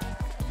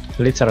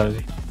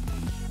 Literally.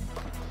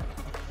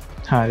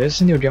 Huh, this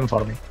is a new game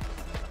for me.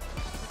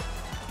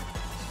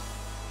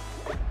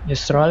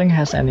 If trolling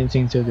has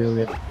anything to do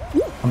with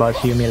about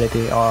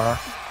humility or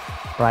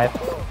pride.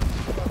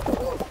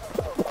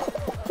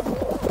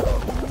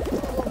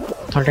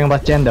 Talking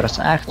about genders,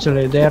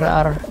 actually there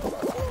are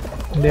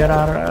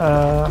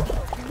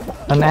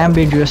an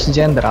ambiguous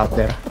gender out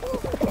there.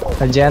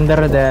 A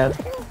gender that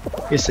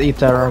is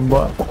either a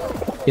boy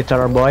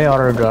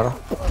or a girl.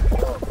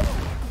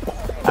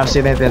 I've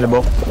seen it in the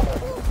book.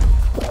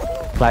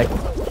 Like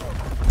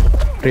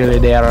really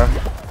their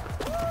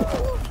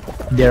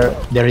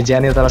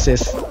genitals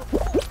is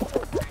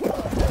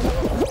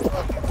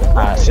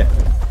shit.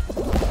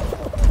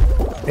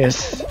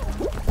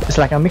 It's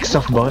like a mix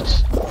of both.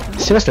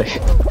 Seriously,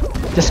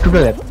 just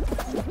Google it.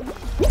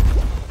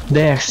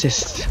 They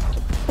exist.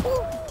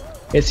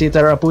 It's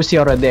either a pussy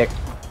or a dick.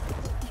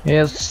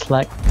 It's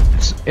like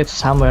it's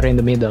somewhere in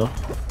the middle.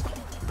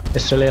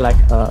 It's really like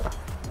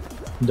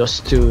those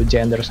two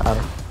genders are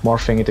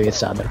morphing into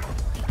each other.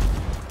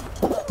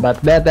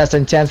 But that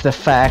doesn't change the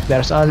fact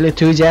there's only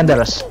two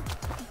genders.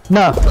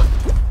 No!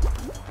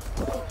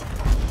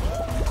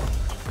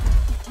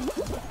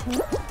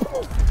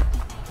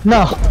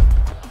 No!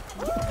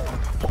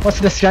 What's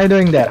this guy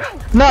doing there?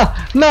 No!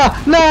 No!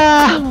 No!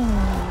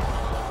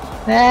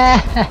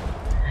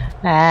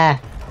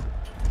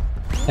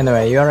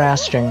 Anyway, you're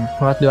asking,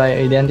 what do I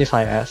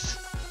identify as?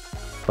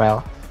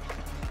 Well,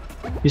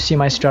 you see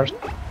my shirt?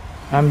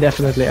 I'm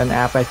definitely an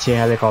Apache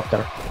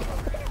helicopter.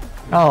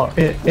 Oh,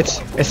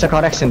 it's a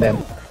correction then.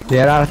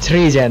 There are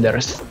three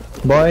genders.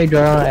 Boy,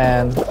 girl,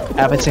 and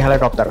Apache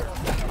helicopter.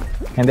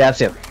 And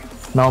that's it.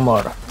 No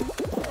more.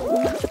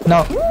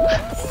 No.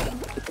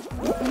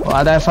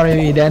 Whatever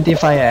you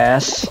identify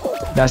as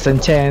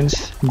doesn't change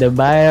the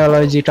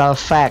biological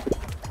fact.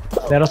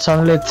 There's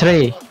only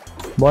three.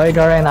 Boy,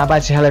 girl, and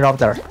Apache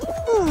helicopter.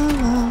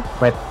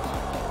 Wait.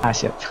 Ah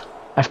shit.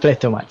 I've played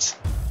too much.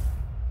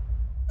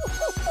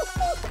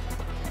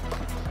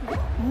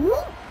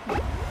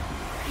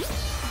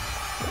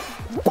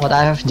 What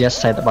I have just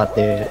said about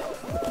the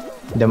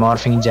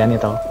morphing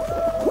genital,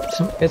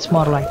 it's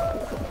more like,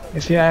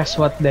 if you ask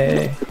what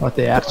they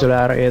actually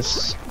are,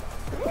 it's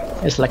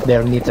like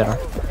their neither.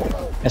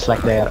 It's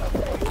like they're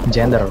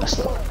genderless.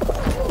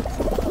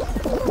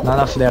 None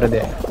of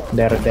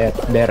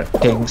their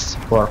things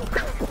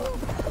work.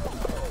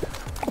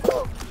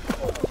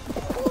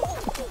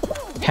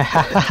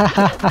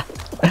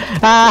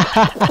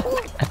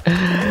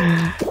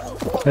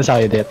 That's how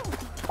you did.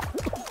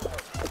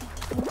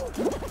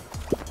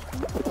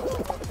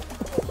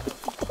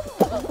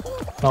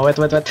 No, wait.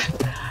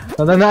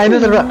 No, I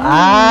need to run.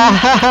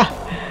 Ah!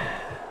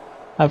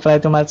 I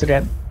played too much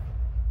again.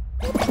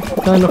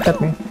 Don't look at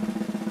me.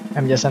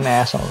 I'm just an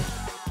asshole.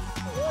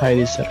 I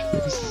deserve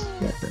this.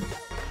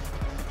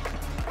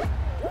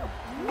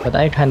 But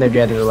I kinda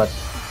get it,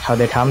 how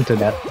they come to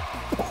that.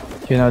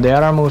 You know,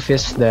 there are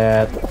movies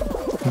that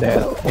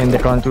in the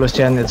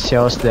conclusion it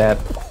shows that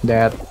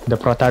the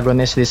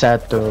protagonist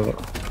decide to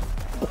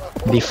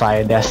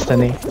defy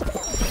destiny.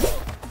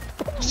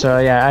 So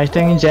yeah, I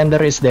think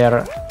gender is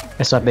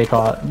what they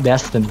call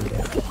destiny.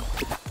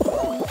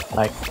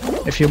 Like,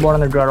 if you're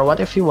born a girl,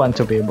 what if you want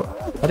to be boy?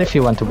 What if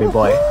you want to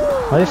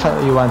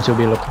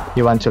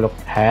look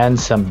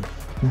handsome?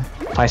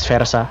 Vice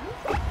versa,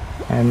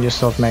 and you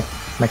still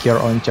make your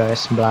own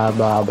choice. Blah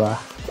blah blah.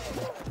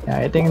 Yeah,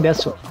 I think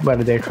that's where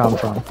they come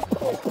from.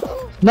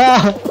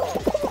 No,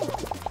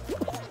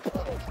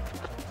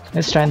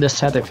 it's kinda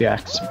sad if you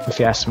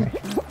ask me.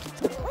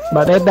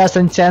 But it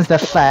doesn't change the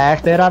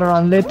fact there are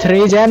only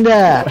 3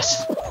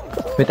 genders.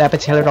 With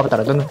epic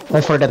helicopter,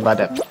 don't forget about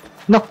that.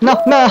 No.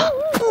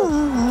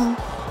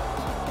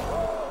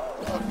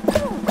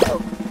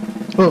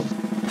 Oh.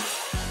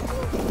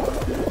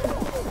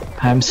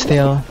 I'm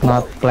still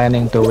not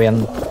planning to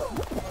win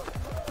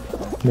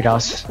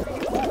because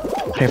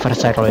reverse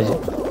psychology,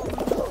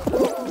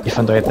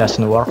 even though it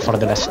doesn't work for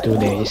the last 2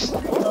 days.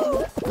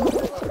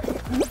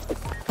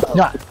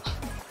 Yeah,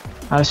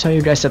 I'll show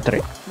you guys a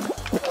trick.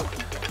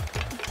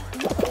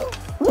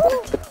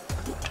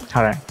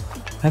 Alright,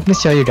 let me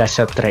show you guys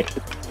a trick.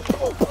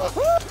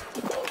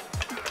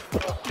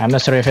 I'm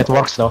not sure if it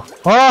works though.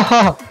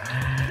 Oh,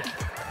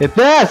 it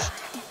does!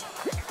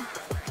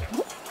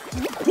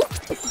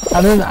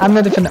 I'm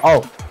not even.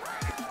 Oh,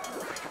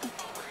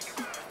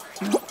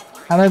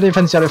 I'm not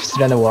even sure if it's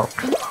gonna work.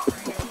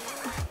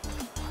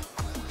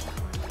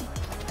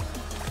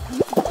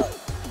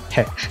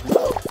 Hey.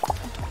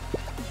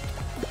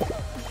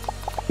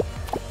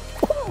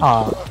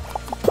 Oh.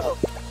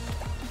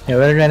 Yeah,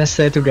 we're gonna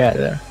stay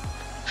together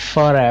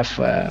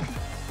forever.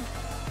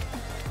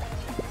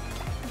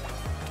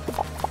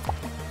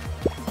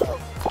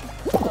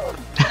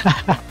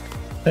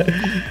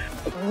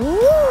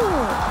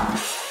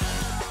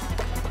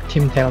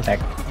 Team tail tag.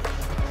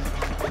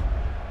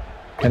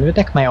 Can we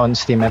take my own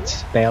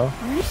teammate's tail?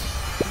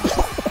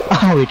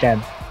 Oh, we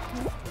can.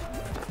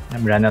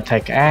 I'm gonna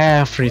take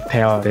every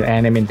tail the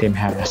enemy team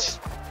has.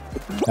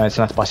 No, it's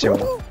not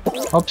possible.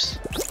 Oops.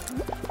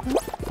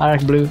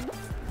 Alright, blue.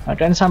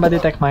 Can somebody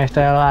take my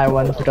tail?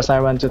 Because I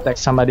want to take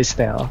somebody's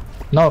tail.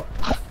 Nope.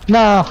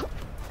 No!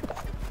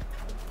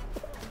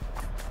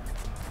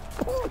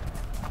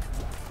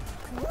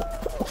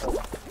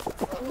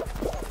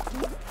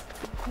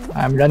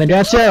 I'm gonna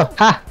get you!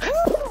 Ha!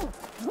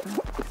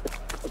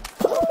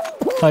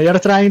 Oh, you're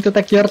trying to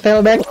take your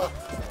tail back?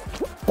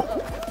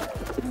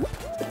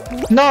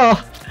 No!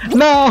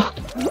 No!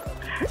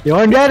 You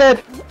won't get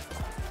it!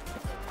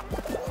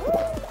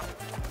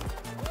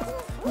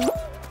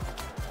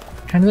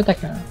 Can we take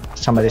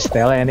somebody's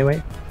tail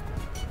anyway?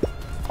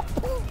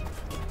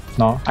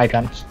 No, I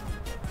can't.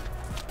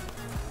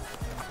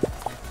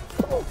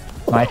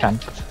 No, I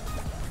can't.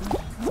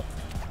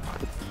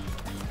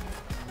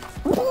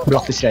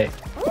 Block this guy.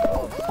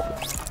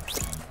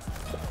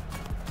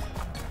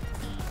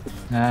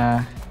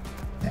 Yeah.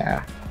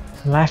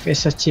 Life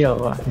is a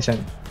chill, isn't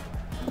it?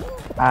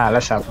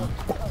 Let's have one.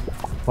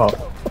 Whoa.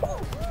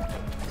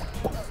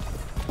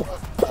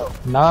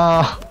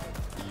 No!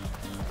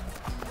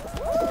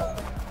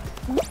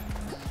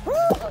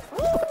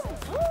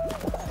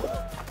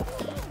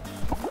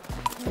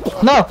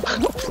 No!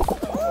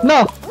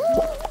 No!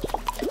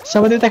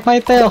 Somebody take my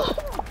tail!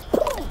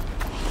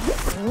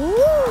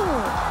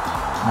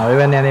 No, we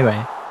win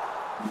anyway.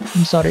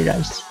 I'm sorry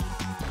guys.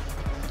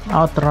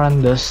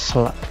 Outrun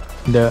the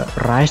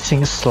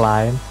rising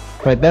slime.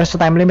 Wait, there's a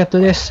time limit to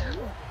this.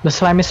 The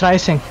slime is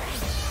rising.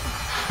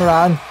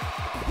 Run.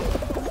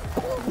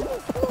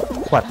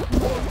 What?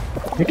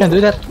 You can do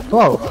that?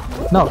 Whoa.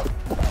 No.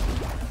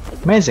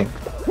 Amazing.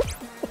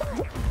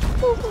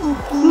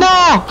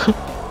 No!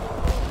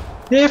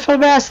 You evil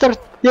bastard!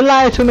 You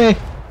lied to me!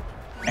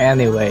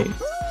 Anyway.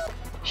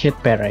 Hit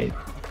parade.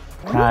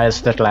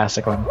 It's the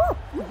classic one.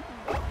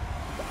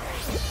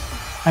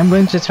 I'm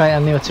going to try a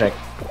new trick.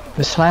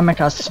 The slime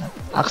makes us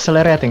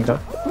accelerating though.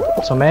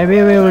 So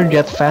maybe we will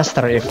get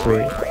faster if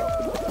we...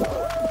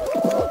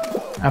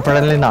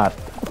 Apparently not.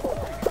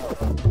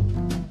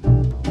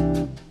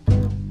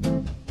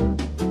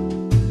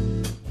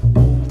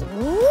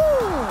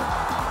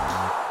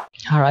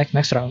 Alright,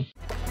 next round.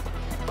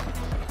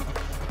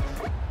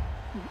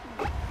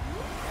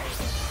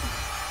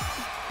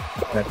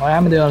 Wait, why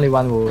am I the only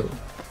one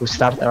who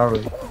start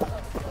early?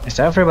 It's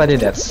everybody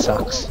that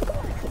sucks.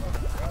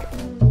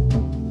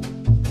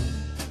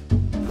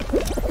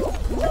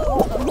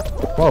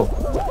 Whoa,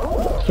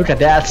 look at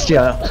that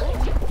skill.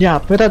 Yeah,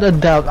 without a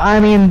doubt,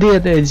 I'm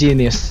indeed a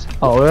genius.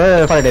 Oh,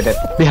 I did it.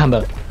 Be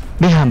humble.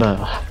 Be humble.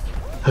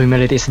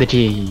 Humility is the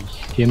key.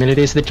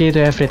 Humility is the key to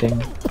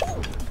everything.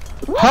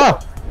 Ha!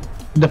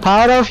 The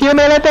power of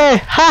humility!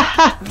 Ha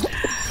ha!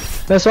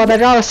 That's what I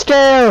call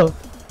skill!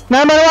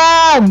 Number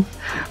 1!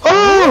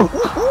 Oh!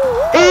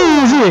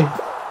 Easy!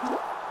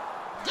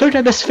 Look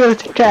at these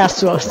filthy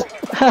casuals.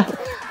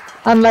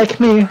 Unlike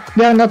me,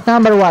 they are not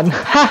number 1.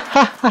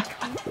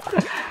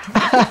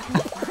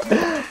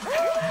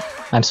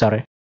 I'm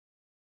sorry.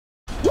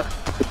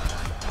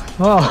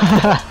 Oh,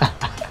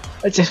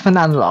 achievement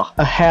unlock.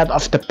 Ahead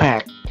of the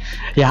pack.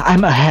 Yeah,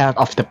 I'm ahead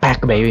of the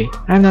pack, baby.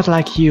 I'm not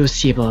like you,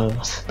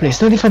 Sibbles. Please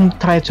don't even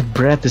try to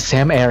breathe the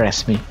same air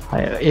as me.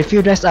 If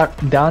you guys are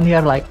down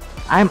here, like,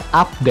 I'm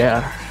up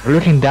there,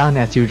 looking down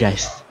at you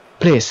guys.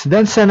 Please,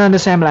 don't stand on the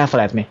same level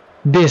as me.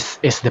 This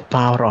is the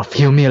power of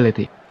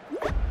humility.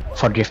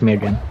 Forgive me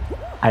again.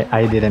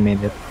 I didn't mean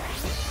it.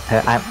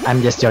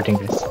 I'm just joking,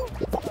 guys.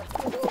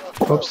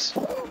 Oops.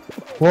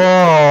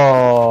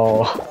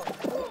 Whoa!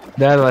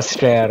 That was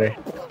scary.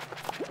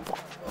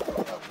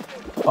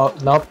 Oh,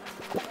 nope.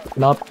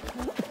 Nope.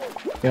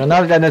 You're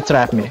not gonna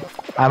trap me.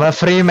 I'm a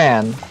free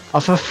man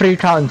of a free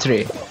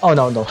country. Oh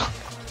no, no.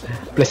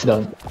 Please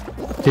don't.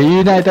 The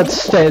United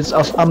States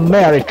of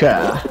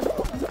America.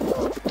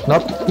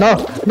 Nope.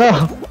 No,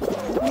 no.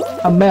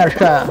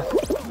 America.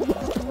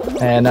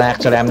 And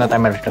actually, I'm not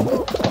American.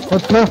 Oh,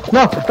 no,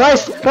 no.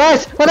 Rice,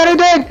 Rice, what are you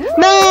doing?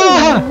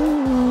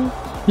 No!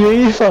 You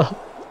evil.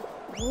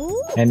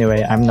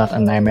 Anyway, I'm not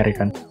an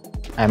American.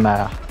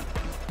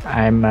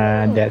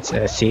 That's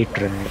a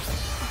secret.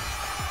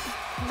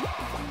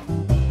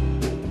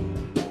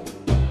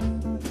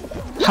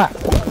 Ha!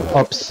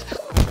 Oops.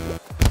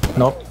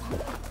 Nope.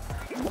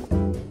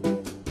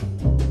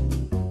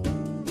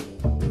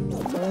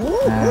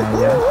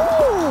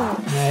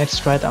 Yeah.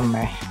 It's right on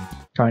me.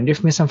 Come on,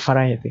 give me some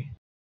variety.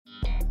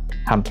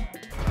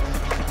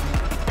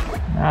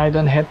 I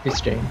don't hate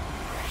this game.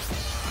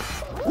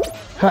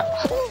 Ha!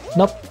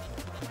 Nope.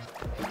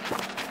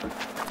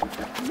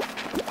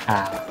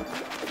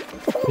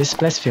 This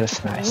place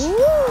feels nice.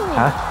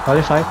 Huh?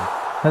 Only 5?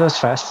 That was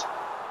fast.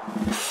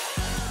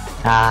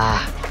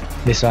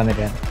 This one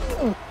again.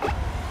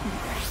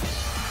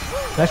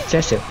 Let's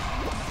chase it.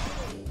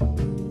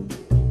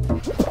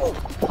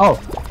 Oh!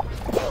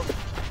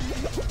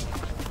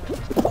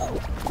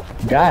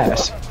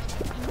 Guys,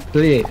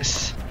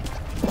 please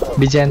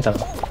be gentle.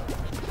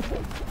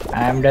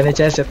 I'm gonna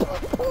chase it.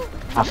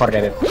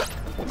 Forget it.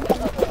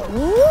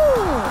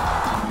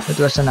 It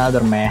was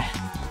another meh.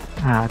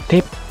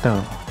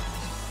 Tiptoe.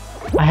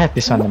 I hate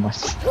this one the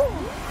most.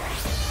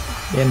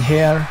 In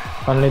here,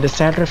 only the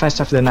sacrifice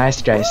of the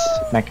nice guys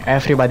make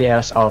everybody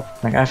else out.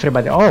 Make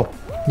everybody. Oh,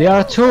 there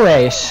are 2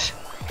 ways.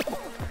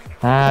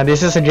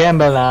 This is a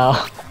gamble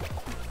now.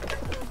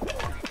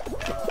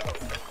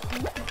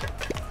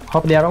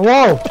 Hope they are.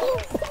 Whoa!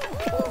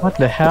 What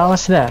the hell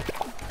was that?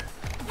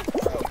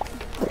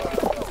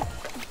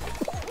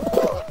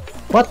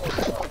 What?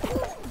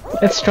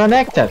 It's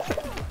connected.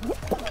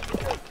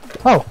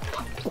 Oh,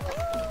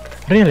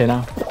 really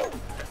now?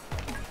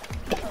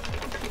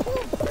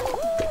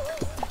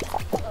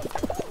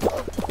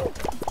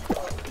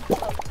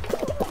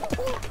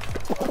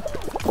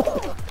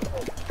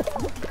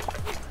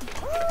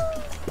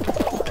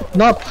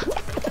 Nope.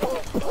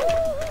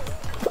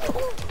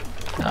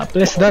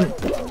 Please don't.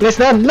 Please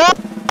don't. No!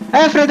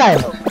 Every time.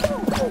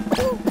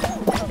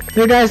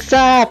 You guys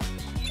suck.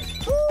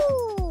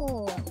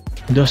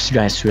 Those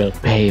guys will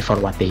pay for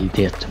what they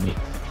did to me.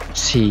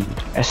 See,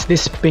 as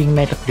this pink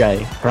naked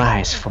guy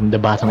rise from the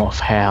bottom of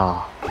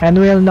hell, and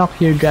will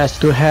knock you guys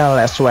to hell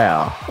as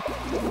well.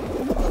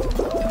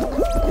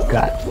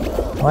 God,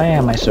 why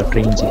am I so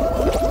cringy?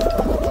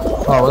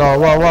 Oh, whoa,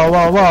 whoa, whoa,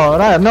 whoa,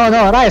 whoa! No,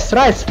 no, Rise,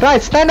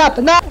 stand up!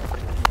 No!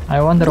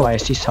 I wonder why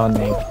Seesaw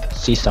named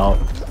Seesaw.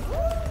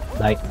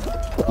 Like,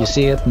 you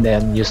see it,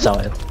 then you saw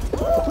it.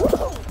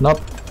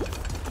 Nope.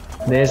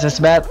 This is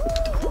bad.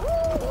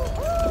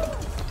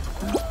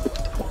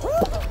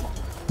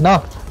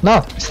 No,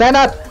 no, stand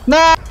up!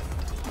 No!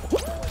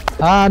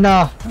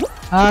 No.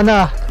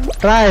 No.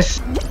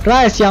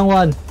 Rise, young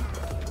one.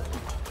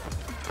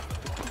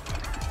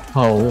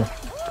 Oh,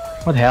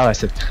 what the hell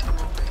is it?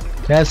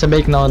 That's a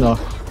big no-no.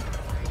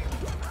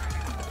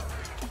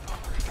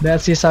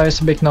 That Seesaw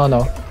is a big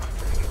no-no.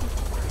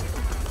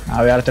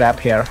 Now we are trapped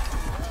here.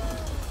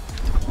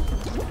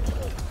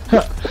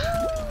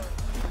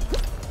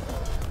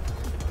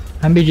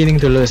 I'm beginning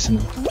to lose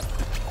now.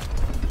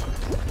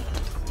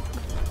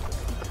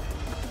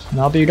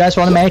 Nope, you guys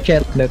wanna make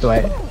it that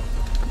way.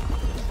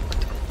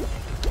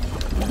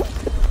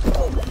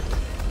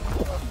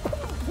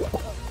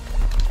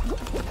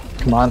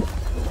 Come on.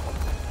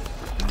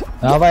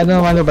 No, I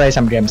don't want to play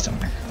some games.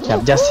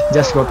 Yeah,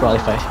 just go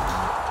qualify.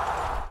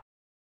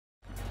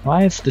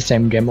 Why it's the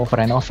same game over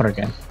and over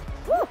again?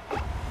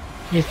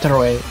 Either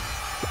way,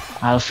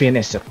 I'll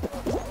finish it.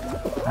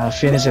 I'll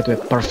finish it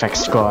with perfect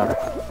score.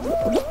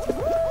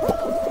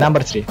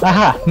 Number 3.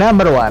 Aha!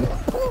 Number 1.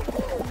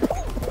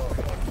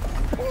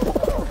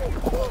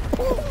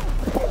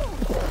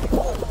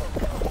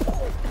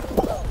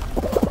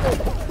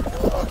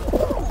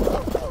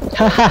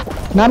 Haha!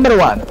 Number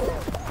 1.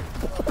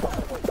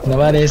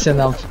 Nobody is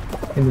enough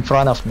in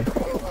front of me.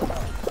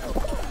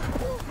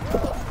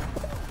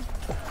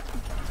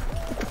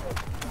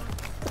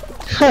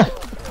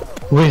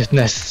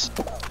 Witness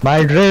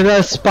my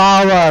greatest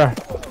power,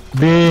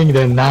 being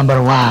the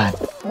number one.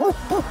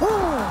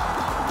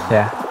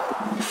 Yeah.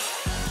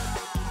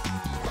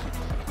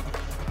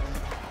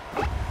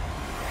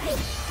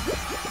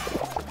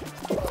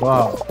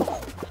 Wow.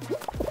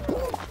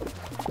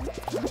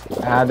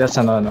 Ah, that's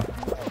a no-no.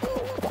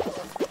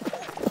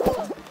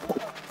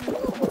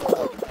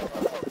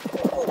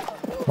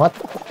 What?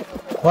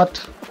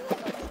 What?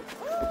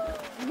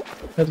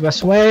 That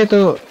was way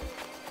too...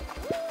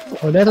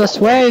 Oh, that was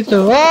way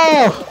too...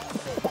 Oh!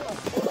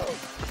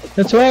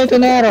 That's way too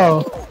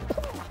narrow.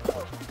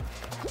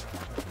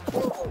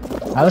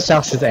 I'll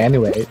succeed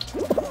anyway.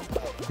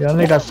 You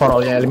only got 4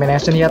 all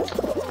elimination yet.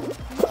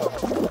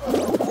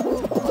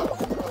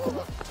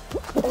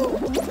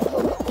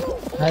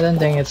 I don't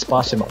think it's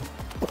possible.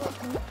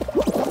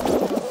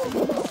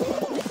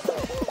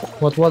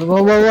 What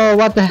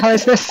the hell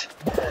is this?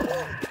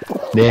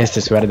 This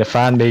is where the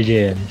fun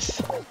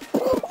begins.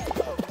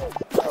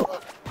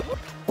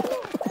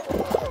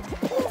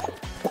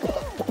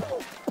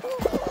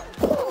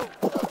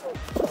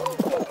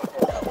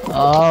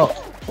 Oh.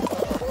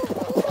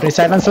 3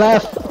 seconds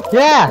left.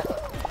 Yeah!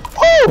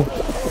 Woo!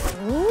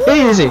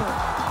 Easy!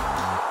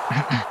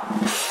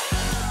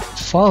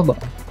 Fall ball.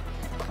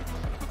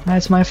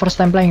 It's my first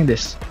time playing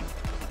this.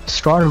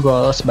 Score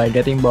goals by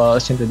getting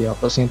balls into the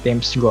opposing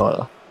team's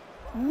goal.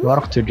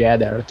 Work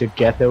together to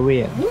get the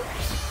win.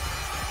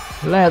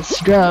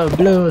 Let's go,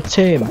 blue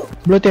team!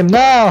 Blue team,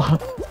 no!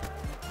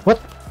 What?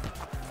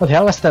 What the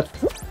hell was that?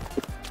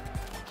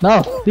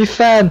 No!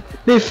 Defend!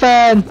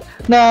 Defend!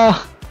 No!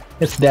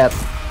 It's dead.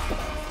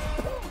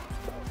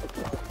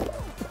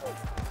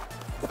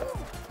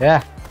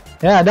 Yeah!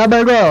 Yeah,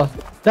 double goal!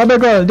 Double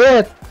goal! Do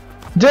it!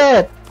 Do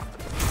it!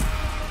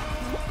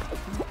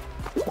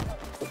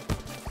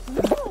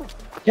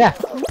 Yeah!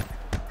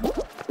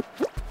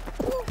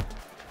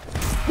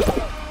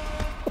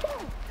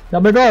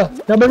 Double goal!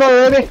 Double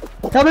goal, baby!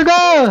 Double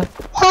goal!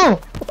 Oh!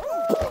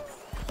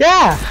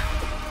 Yeah!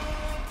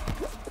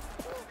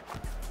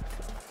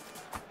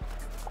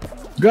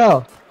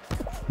 Go!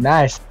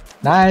 Nice!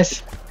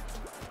 Nice!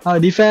 Oh,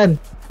 defend!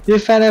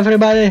 Defend,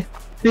 everybody!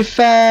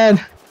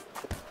 Defend!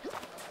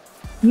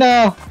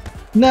 No!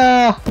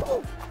 No!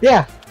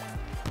 Yeah!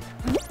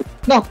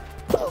 No!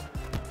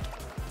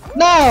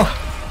 No!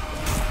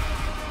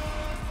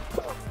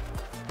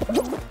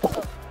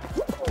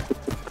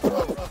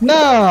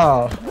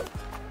 No!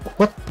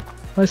 What?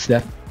 What is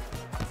that?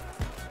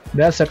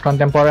 That's a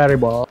contemporary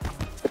ball.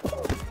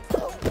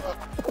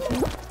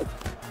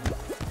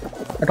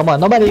 Oh, come on,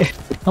 nobody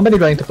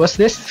going to post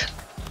this.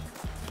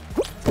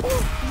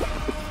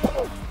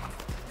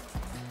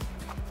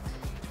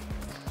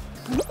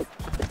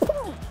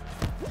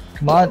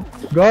 Come on,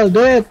 goal,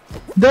 do it!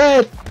 Do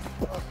it!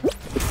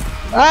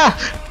 Ah!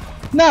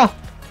 No!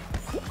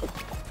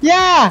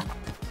 Yeah!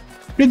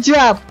 Good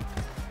job!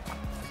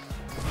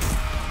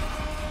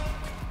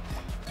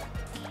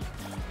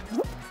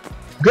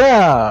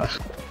 Go!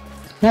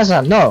 Nice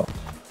one, no!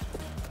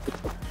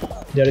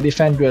 They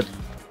defend good.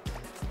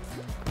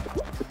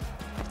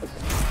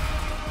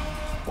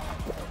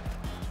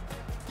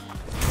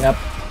 Yep.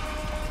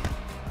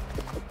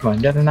 Come on,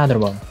 get another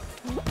one.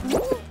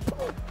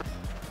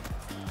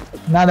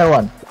 Another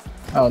one.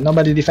 Oh,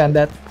 nobody defend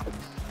that.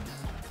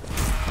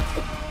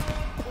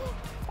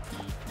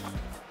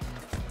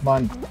 Come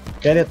on,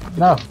 get it.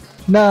 No,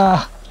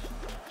 no.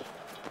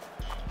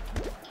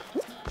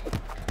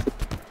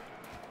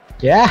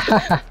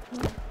 Yeah.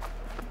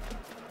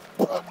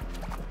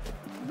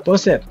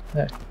 Post it.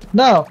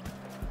 No,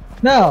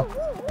 no,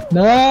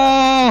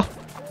 no.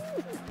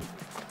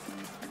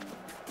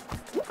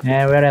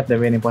 Yeah, we're at the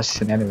winning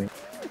position anyway.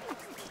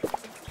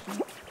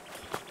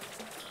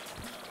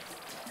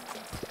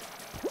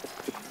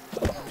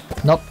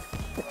 Nope.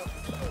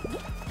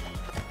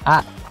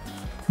 Ah.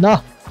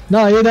 No.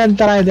 No, you don't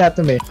try that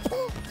to me.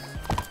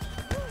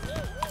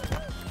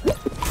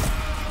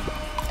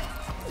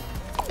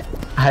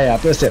 Ah, yeah,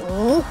 push it.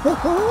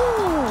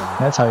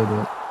 That's how you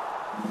do it.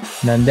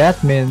 Then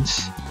that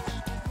means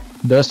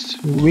those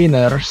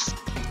winners,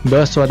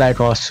 those what I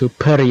call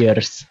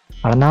superiors,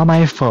 are now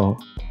my foe.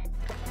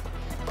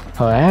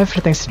 Oh,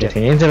 everything's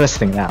getting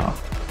interesting now.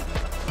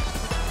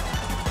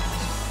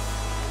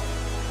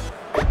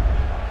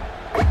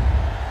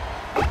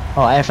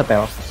 Oh, I have a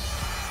tail.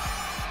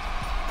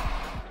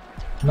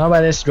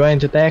 Nobody's going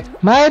to take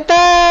my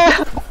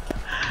tail!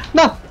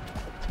 No!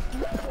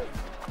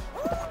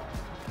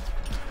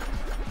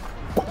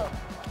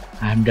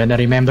 I'm gonna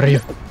remember you.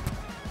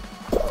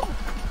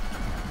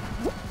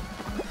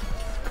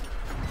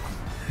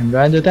 I'm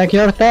going to take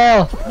your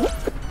tail!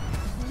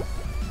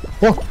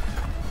 Whoa!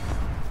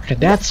 Look at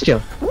that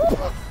still!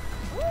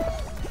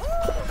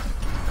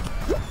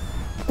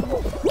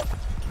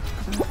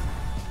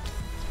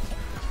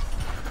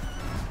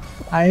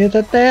 I need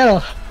a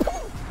tail!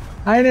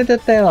 I need a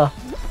tail!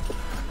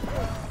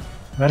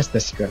 Where's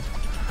this girl?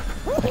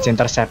 Let's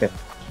intercept it.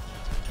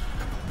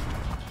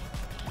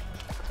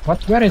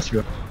 What? Where is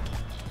you?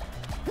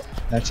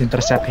 Let's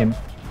intercept him.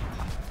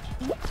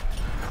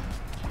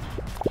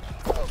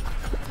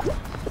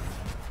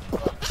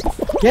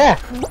 Yeah!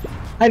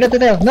 I got the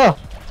tail! No!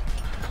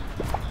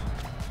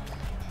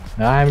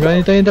 I'm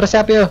going to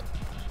intercept you!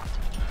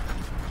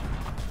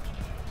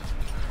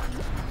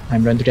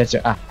 I'm going to get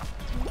you. Ah.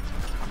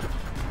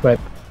 Wait.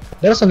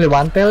 There's only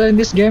one tail in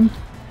this game?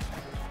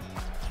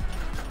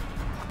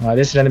 Oh,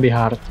 this is gonna be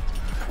hard.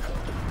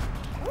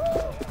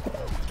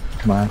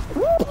 Come on.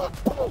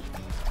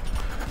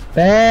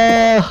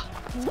 Tail!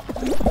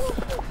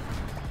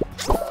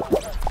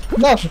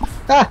 No!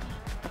 Ah!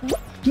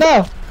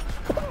 No!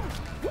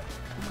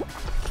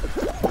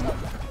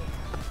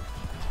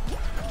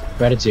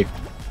 Where did you go?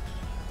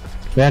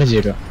 Where did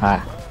you go?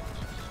 Ah.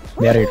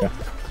 There you go.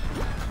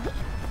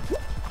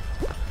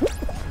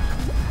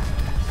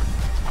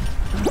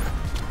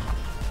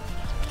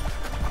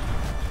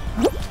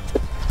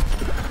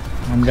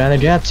 I'm gonna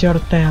get your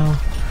tail.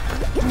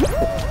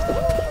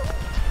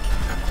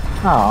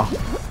 Oh.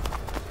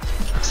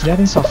 It's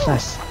getting so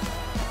fast.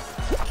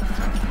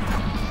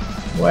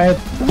 Wait,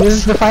 this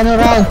is the final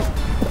round.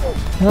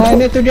 I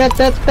need to get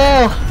that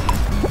tail.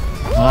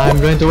 I'm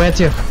going to wait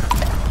you.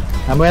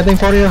 I'm waiting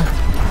for you.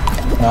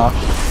 Oh,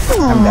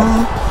 I'm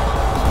dead.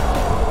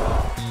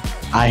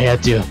 I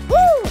hate you.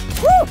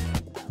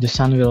 The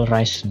sun will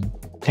rise soon.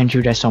 Thank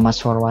you guys so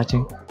much for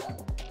watching.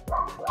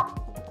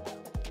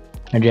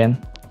 Again,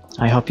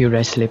 I hope you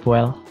guys sleep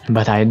well,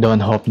 but I don't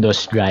hope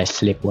those guys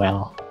sleep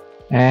well.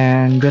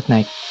 And good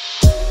night.